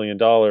 $300 million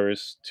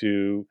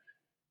to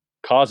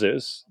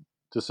causes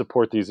to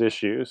support these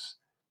issues.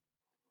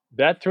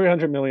 That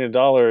 $300 million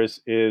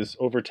is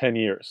over 10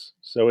 years.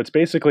 So it's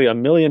basically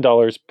 $1 million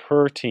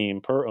per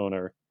team, per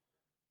owner,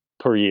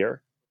 per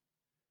year.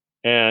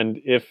 And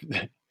if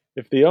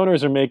the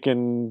owners are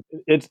making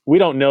it's we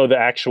don't know the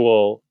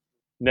actual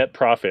net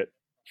profit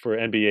for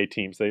NBA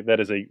teams. That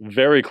is a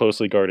very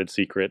closely guarded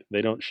secret.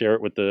 They don't share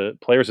it with the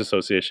Players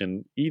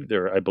Association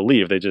either. I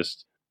believe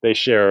they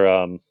share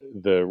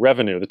the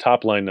revenue, the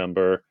top line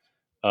number,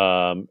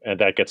 and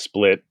that gets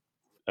split.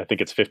 I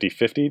think it's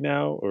 50-50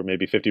 now, or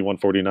maybe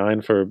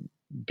 51-49 for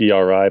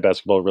BRI,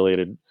 basketball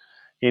related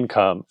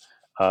income,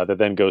 that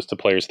then goes to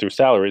players through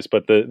salaries.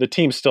 But the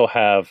teams still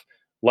have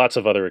lots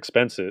of other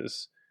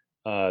expenses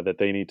that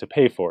they need to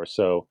pay for.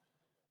 So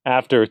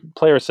after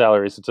player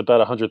salaries, it's about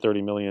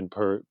 130 million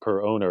per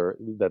owner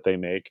that they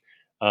make,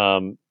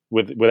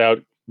 without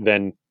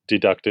then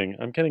deducting.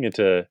 I'm getting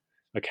into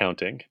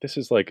accounting. This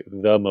is like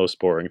the most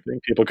boring thing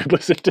people could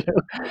listen to.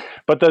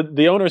 But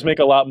the owners make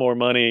a lot more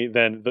money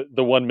than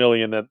the 1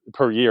 million that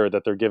per year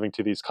that they're giving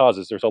to these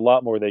causes. There's a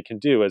lot more they can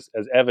do, as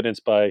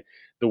evidenced by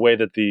the way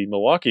that the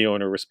Milwaukee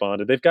owner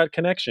responded. They've got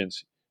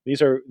connections.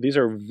 These are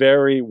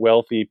very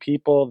wealthy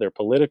people. They're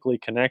politically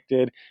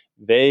connected.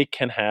 They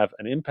can have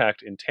an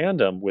impact in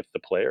tandem with the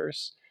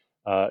players,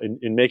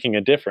 in making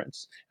a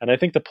difference. And I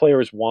think the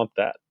players want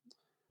that.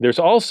 There's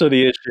also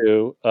the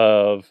issue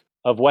of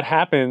what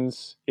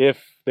happens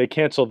if they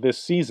cancel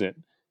this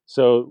season.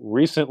 So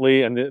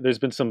recently, and there's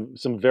been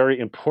some very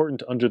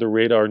important under the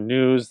radar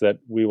news that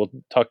we will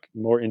talk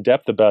more in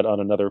depth about on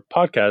another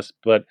podcast.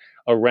 But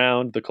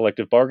around the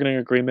collective bargaining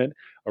agreement,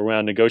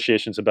 around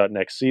negotiations about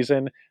next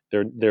season,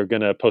 they're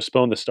going to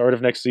postpone the start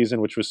of next season,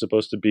 which was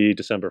supposed to be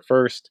December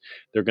 1st.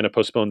 They're going to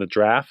postpone the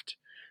draft,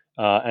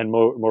 and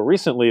more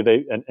recently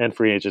and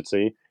free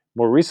agency.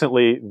 More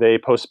recently, they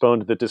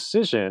postponed the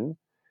decision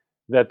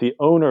that the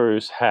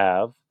owners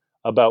have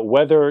about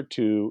whether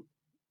to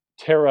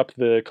tear up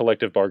the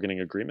collective bargaining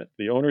agreement.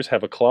 The owners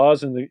have a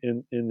clause in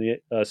the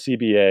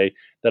CBA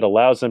that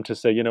allows them to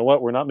say, you know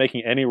what, we're not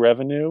making any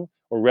revenue,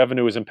 or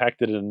revenue is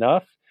impacted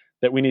enough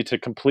that we need to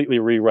completely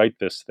rewrite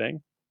this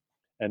thing.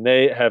 And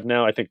they have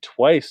now, I think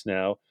twice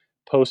now,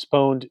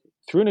 postponed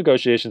through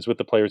negotiations with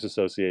the Players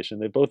Association.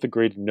 They both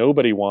agreed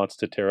nobody wants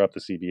to tear up the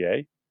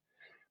CBA,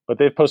 but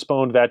they've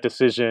postponed that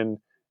decision.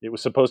 It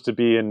was supposed to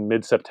be in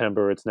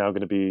mid-September. It's now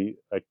going to be,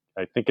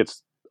 I think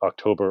it's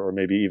October or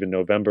maybe even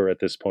November at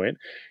this point.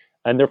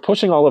 And they're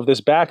pushing all of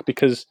this back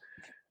because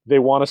they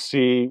want to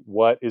see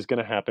what is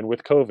going to happen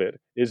with COVID.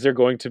 Is there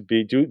going to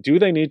be, do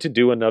they need to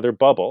do another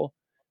bubble,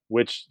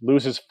 which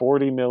loses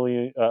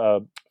 40%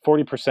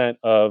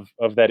 of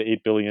that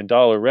 $8 billion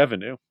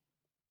revenue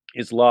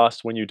is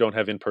lost when you don't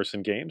have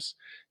in-person games.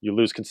 You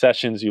lose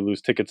concessions, you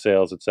lose ticket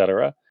sales,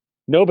 etc.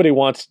 Nobody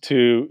wants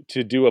to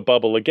do a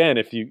bubble again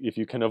if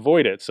you can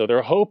avoid it. So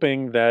they're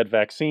hoping that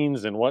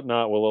vaccines and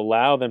whatnot will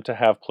allow them to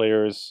have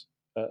players,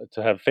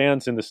 to have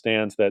fans in the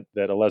stands, that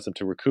allows them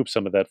to recoup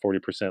some of that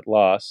 40%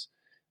 loss.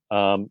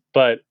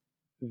 But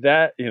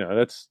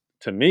that's,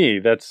 to me,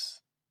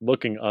 that's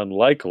looking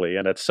unlikely.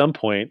 And at some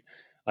point,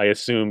 I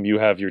assume you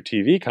have your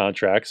TV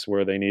contracts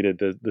where they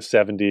needed the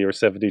 70 or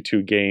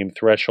 72 game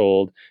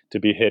threshold to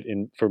be hit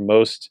in for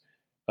most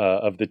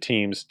of the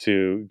teams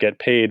to get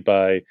paid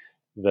by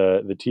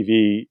the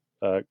TV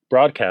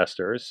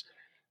broadcasters,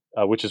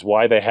 which is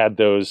why they had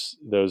those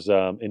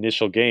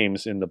initial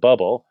games in the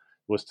bubble,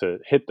 was to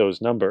hit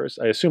those numbers.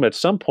 I assume at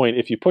some point,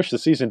 if you push the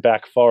season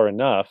back far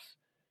enough,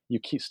 you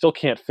still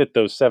can't fit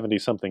those 70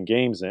 something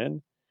games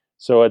in.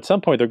 So at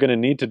some point, they're going to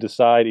need to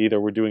decide either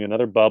we're doing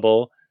another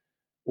bubble,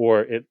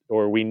 or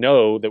we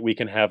know that we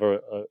can have a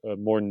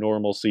more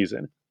normal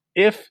season.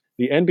 If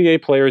the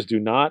NBA players do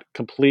not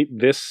complete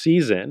this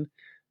season,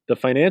 the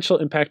financial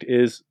impact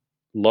is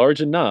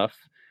large enough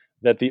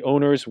that the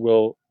owners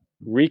will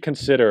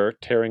reconsider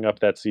tearing up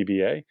that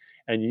CBA,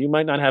 and you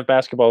might not have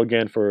basketball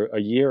again for a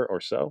year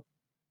or so.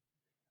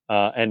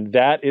 And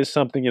that is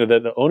something,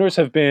 that the owners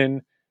have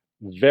been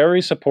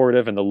very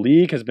supportive, and the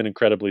league has been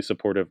incredibly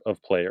supportive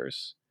of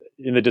players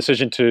in the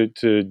decision to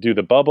do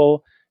the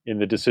bubble. in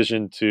the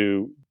decision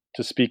to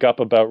speak up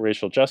about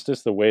racial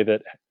justice the way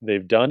that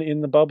they've done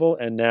in the bubble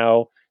and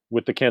now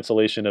with the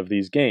cancellation of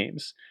these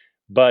games.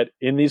 But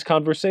in these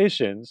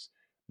conversations,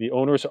 the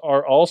owners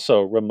are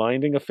also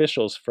reminding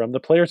officials from the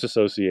Players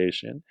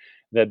Association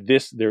that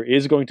there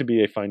is going to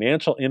be a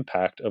financial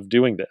impact of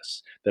doing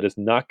this that is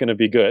not going to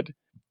be good.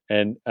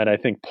 And I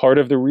think part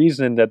of the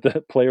reason that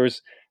the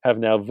players have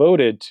now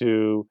voted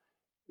to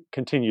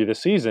continue the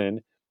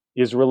season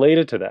is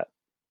related to that.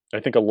 I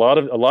think a lot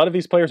of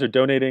these players are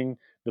donating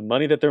the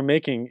money that they're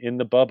making in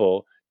the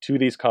bubble to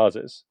these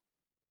causes.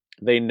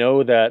 They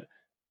know that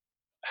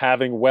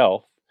having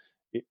wealth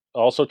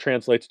also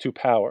translates to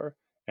power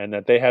and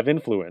that they have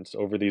influence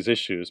over these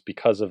issues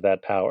because of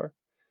that power.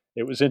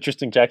 It was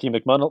interesting. Jackie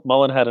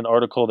McMullen had an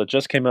article that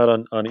just came out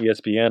on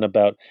ESPN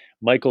about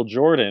Michael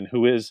Jordan,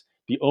 who is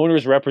the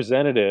owner's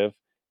representative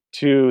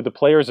to the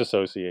Players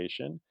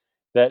Association.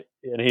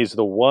 And he's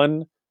the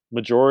one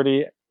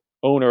majority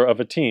owner of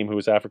a team who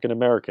is African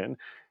American.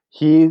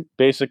 He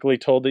basically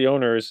told the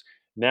owners,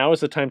 now is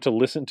the time to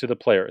listen to the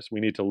players. We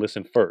need to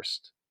listen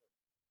first,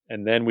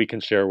 and then we can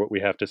share what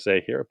we have to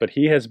say here. But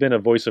he has been a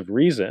voice of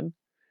reason,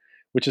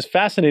 which is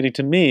fascinating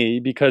to me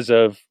because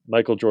of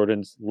Michael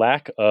Jordan's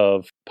lack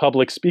of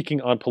public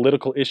speaking on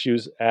political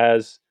issues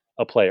as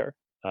a player.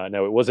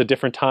 Now, it was a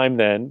different time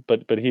then,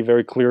 but he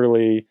very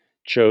clearly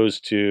chose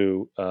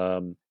to.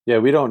 Yeah,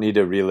 we don't need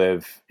to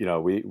relive.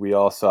 We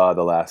all saw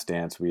The Last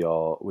Dance. We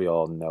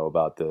all know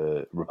about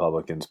the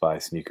Republicans buy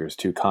sneakers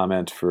to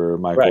comment for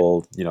Right.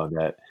 Michael.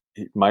 That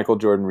Michael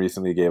Jordan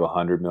recently gave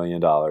 $100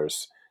 million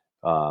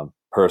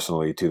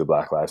personally to the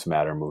Black Lives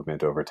Matter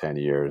movement over 10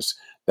 years.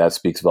 That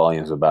speaks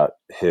volumes about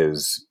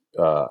his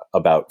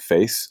about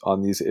face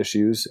on these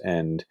issues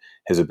and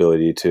his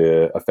ability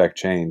to affect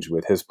change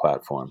with his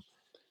platform.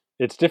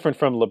 It's different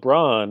from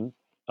LeBron,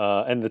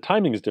 and the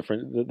timing is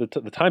different.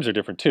 The times are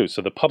different too.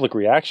 So the public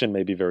reaction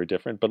may be very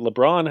different. But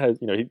LeBron has,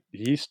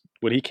 he's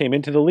when he came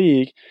into the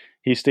league,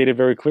 he stated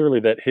very clearly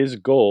that his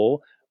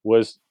goal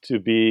was to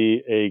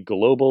be a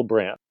global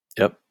brand,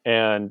 Yep.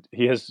 and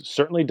he has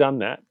certainly done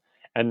that.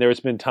 And there's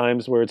been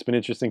times where it's been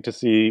interesting to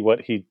see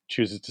what he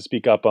chooses to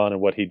speak up on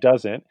and what he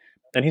doesn't.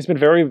 And he's been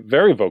very,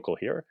 very vocal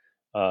here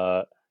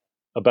uh,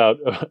 about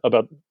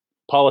about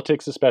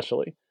politics,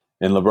 especially.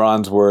 In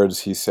LeBron's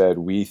words, he said,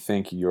 "We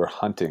think you're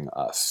hunting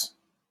us,"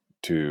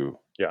 to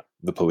Yeah.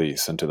 the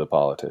police and to the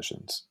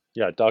politicians.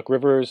 Yeah, Doc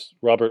Rivers,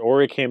 Robert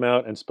Ory came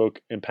out and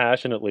spoke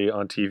impassionately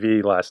on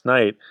TV last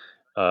night,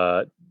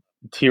 uh,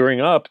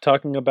 tearing up,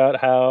 talking about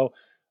how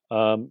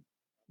um,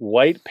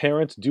 white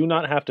parents do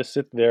not have to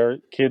sit their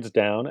kids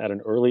down at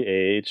an early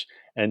age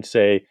and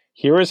say,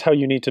 here is how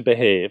you need to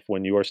behave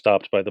when you are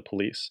stopped by the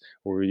police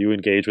or you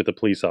engage with a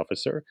police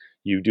officer.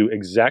 You do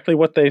exactly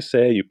what they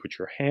say. You put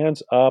your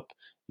hands up.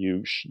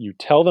 You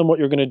tell them what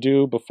you're going to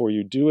do before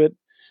you do it.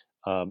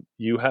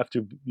 You have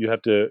to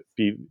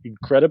be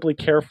incredibly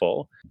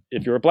careful.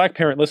 If you're a black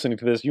parent listening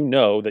to this, you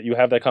know that you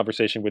have that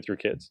conversation with your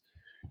kids.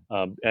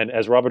 And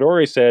as Robert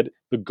Ory said,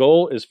 the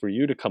goal is for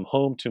you to come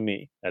home to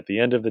me at the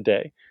end of the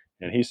day.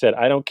 And he said,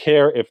 I don't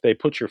care if they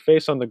put your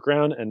face on the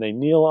ground and they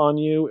kneel on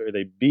you or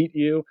they beat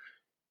you.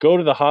 Go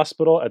to the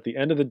hospital. At the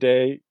end of the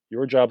day,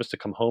 your job is to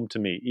come home to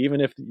me. Even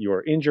if you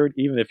are injured,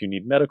 even if you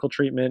need medical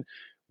treatment,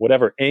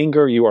 whatever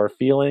anger you are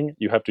feeling,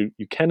 you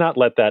cannot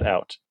let that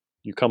out.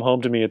 You come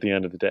home to me at the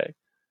end of the day.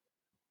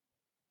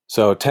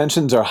 So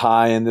tensions are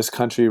high in this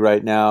country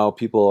right now.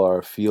 People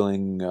are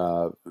feeling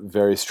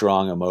very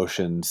strong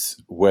emotions,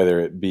 whether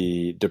it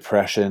be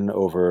depression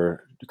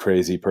over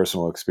crazy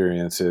personal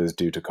experiences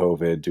due to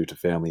COVID, due to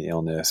family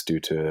illness, due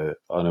to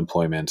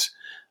unemployment,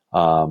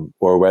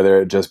 or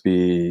whether it just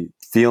be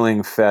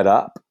feeling fed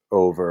up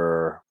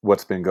over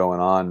what's been going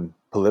on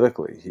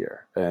politically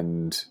here.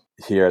 And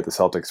here at the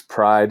Celtics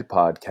Pride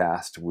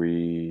podcast,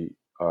 we're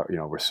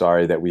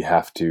sorry that we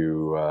have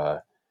to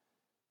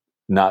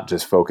not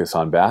just focus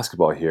on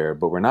basketball here,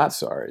 but we're not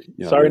sorry.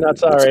 Sorry, not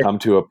It's sorry. come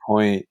to a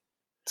point.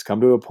 It's come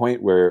to a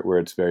point where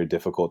it's very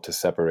difficult to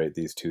separate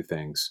these two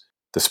things.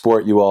 The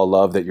sport you all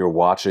love that you're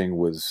watching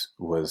was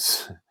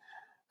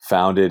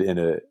founded in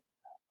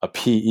a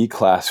PE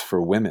class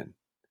for women.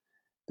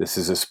 This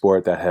is a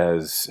sport that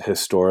has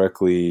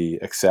historically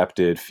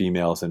accepted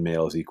females and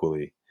males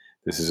equally.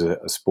 This is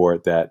a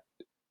sport that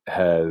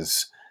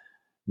has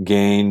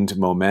gained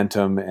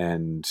momentum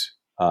and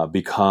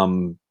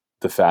become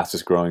the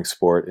fastest growing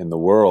sport in the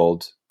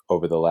world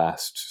over the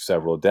last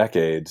several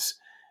decades,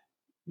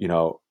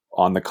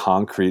 on the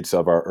concretes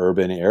of our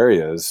urban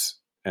areas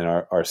and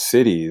our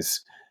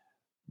cities,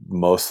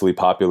 mostly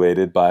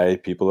populated by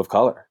people of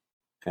color.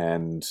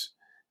 And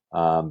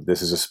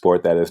this is a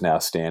sport that is now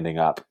standing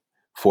up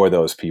for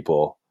those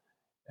people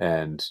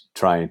and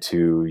trying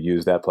to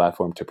use that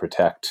platform to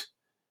protect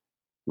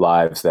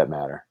lives that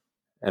matter.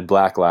 And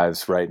Black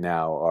lives right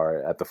now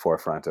are at the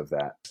forefront of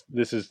that.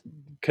 This is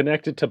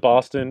connected to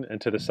Boston and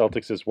to the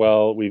Celtics as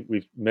well.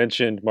 We've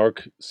mentioned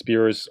Mark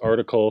Spears'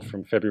 article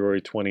from February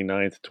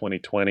 29th,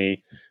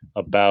 2020,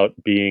 about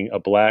being a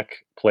black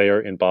player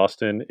in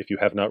Boston. If you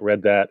have not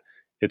read that,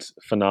 it's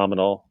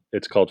phenomenal.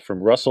 It's called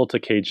From Russell to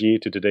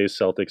KG to Today's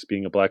Celtics,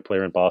 Being a Black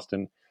Player in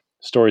Boston.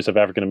 Stories of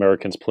African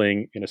Americans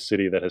playing in a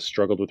city that has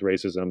struggled with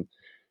racism.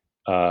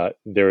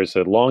 There is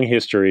a long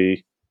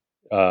history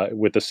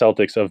with the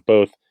Celtics of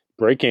both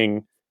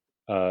breaking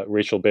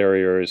racial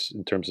barriers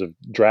in terms of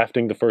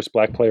drafting the first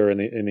black player in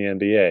the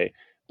NBA,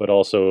 but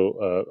also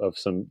of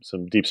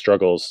some deep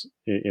struggles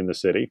in the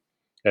city,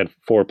 and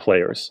for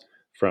players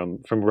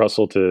from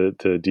Russell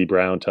to D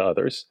Brown to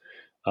others.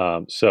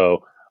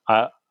 So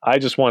I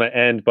just want to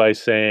end by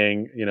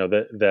saying,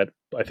 that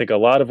I think a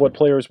lot of what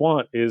players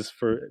want is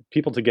for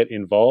people to get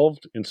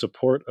involved in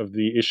support of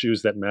the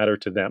issues that matter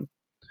to them.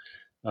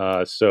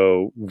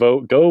 So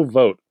go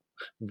vote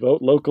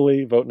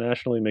locally, vote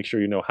nationally. Make sure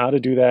you know how to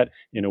do that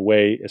in a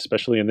way,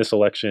 especially in this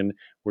election,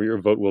 where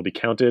your vote will be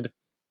counted.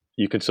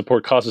 You can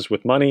support causes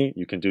with money.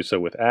 You can do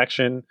so with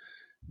action.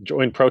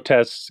 Join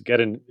protests. Get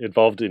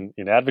involved in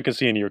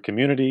advocacy in your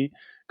community.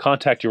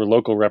 Contact your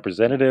local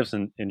representatives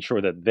and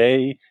ensure that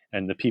they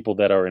and the people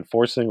that are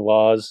enforcing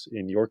laws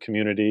in your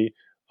community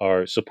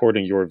are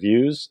supporting your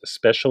views,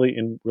 especially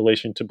in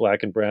relation to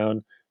Black and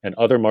Brown and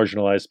other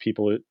marginalized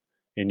people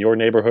in your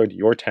neighborhood,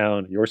 your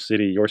town, your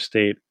city, your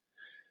state.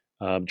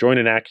 Join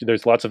an act.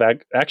 There's lots of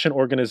action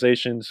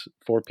organizations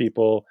for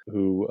people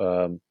who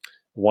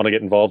want to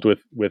get involved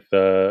with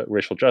the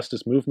racial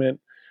justice movement.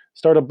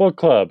 Start a book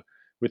club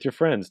with your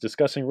friends,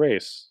 discussing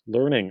race,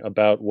 learning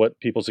about what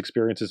people's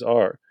experiences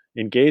are.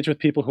 Engage with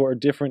people who are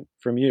different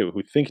from you,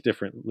 who think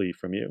differently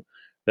from you.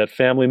 That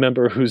family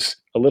member who's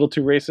a little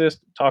too racist,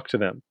 talk to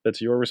them.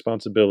 That's your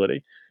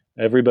responsibility.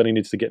 Everybody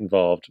needs to get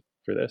involved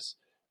for this.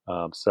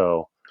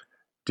 So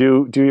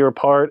do your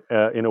part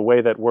in a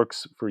way that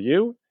works for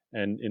you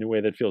and in a way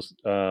that feels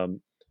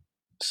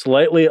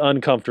slightly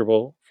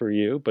uncomfortable for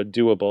you, but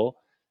doable.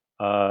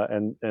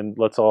 And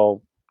let's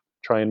all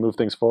try and move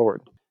things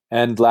forward.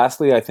 And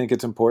lastly, I think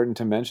it's important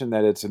to mention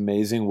that it's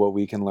amazing what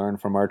we can learn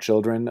from our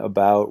children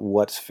about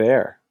what's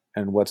fair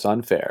and what's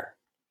unfair.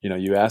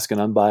 You ask an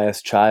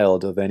unbiased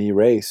child of any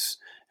race,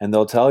 and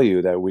they'll tell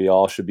you that we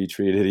all should be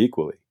treated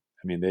equally.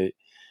 I mean,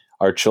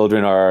 our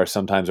children are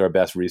sometimes our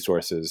best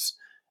resources.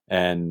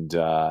 And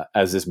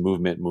as this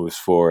movement moves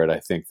forward, I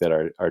think that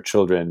our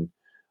children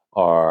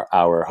are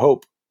our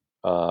hope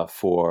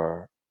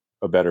for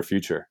a better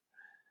future.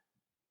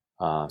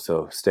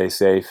 So stay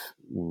safe.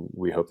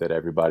 We hope that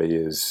everybody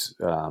is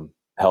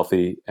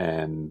healthy,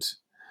 and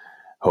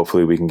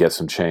hopefully we can get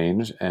some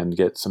change and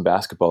get some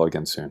basketball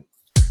again soon.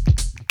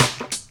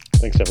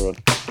 Thanks, everyone.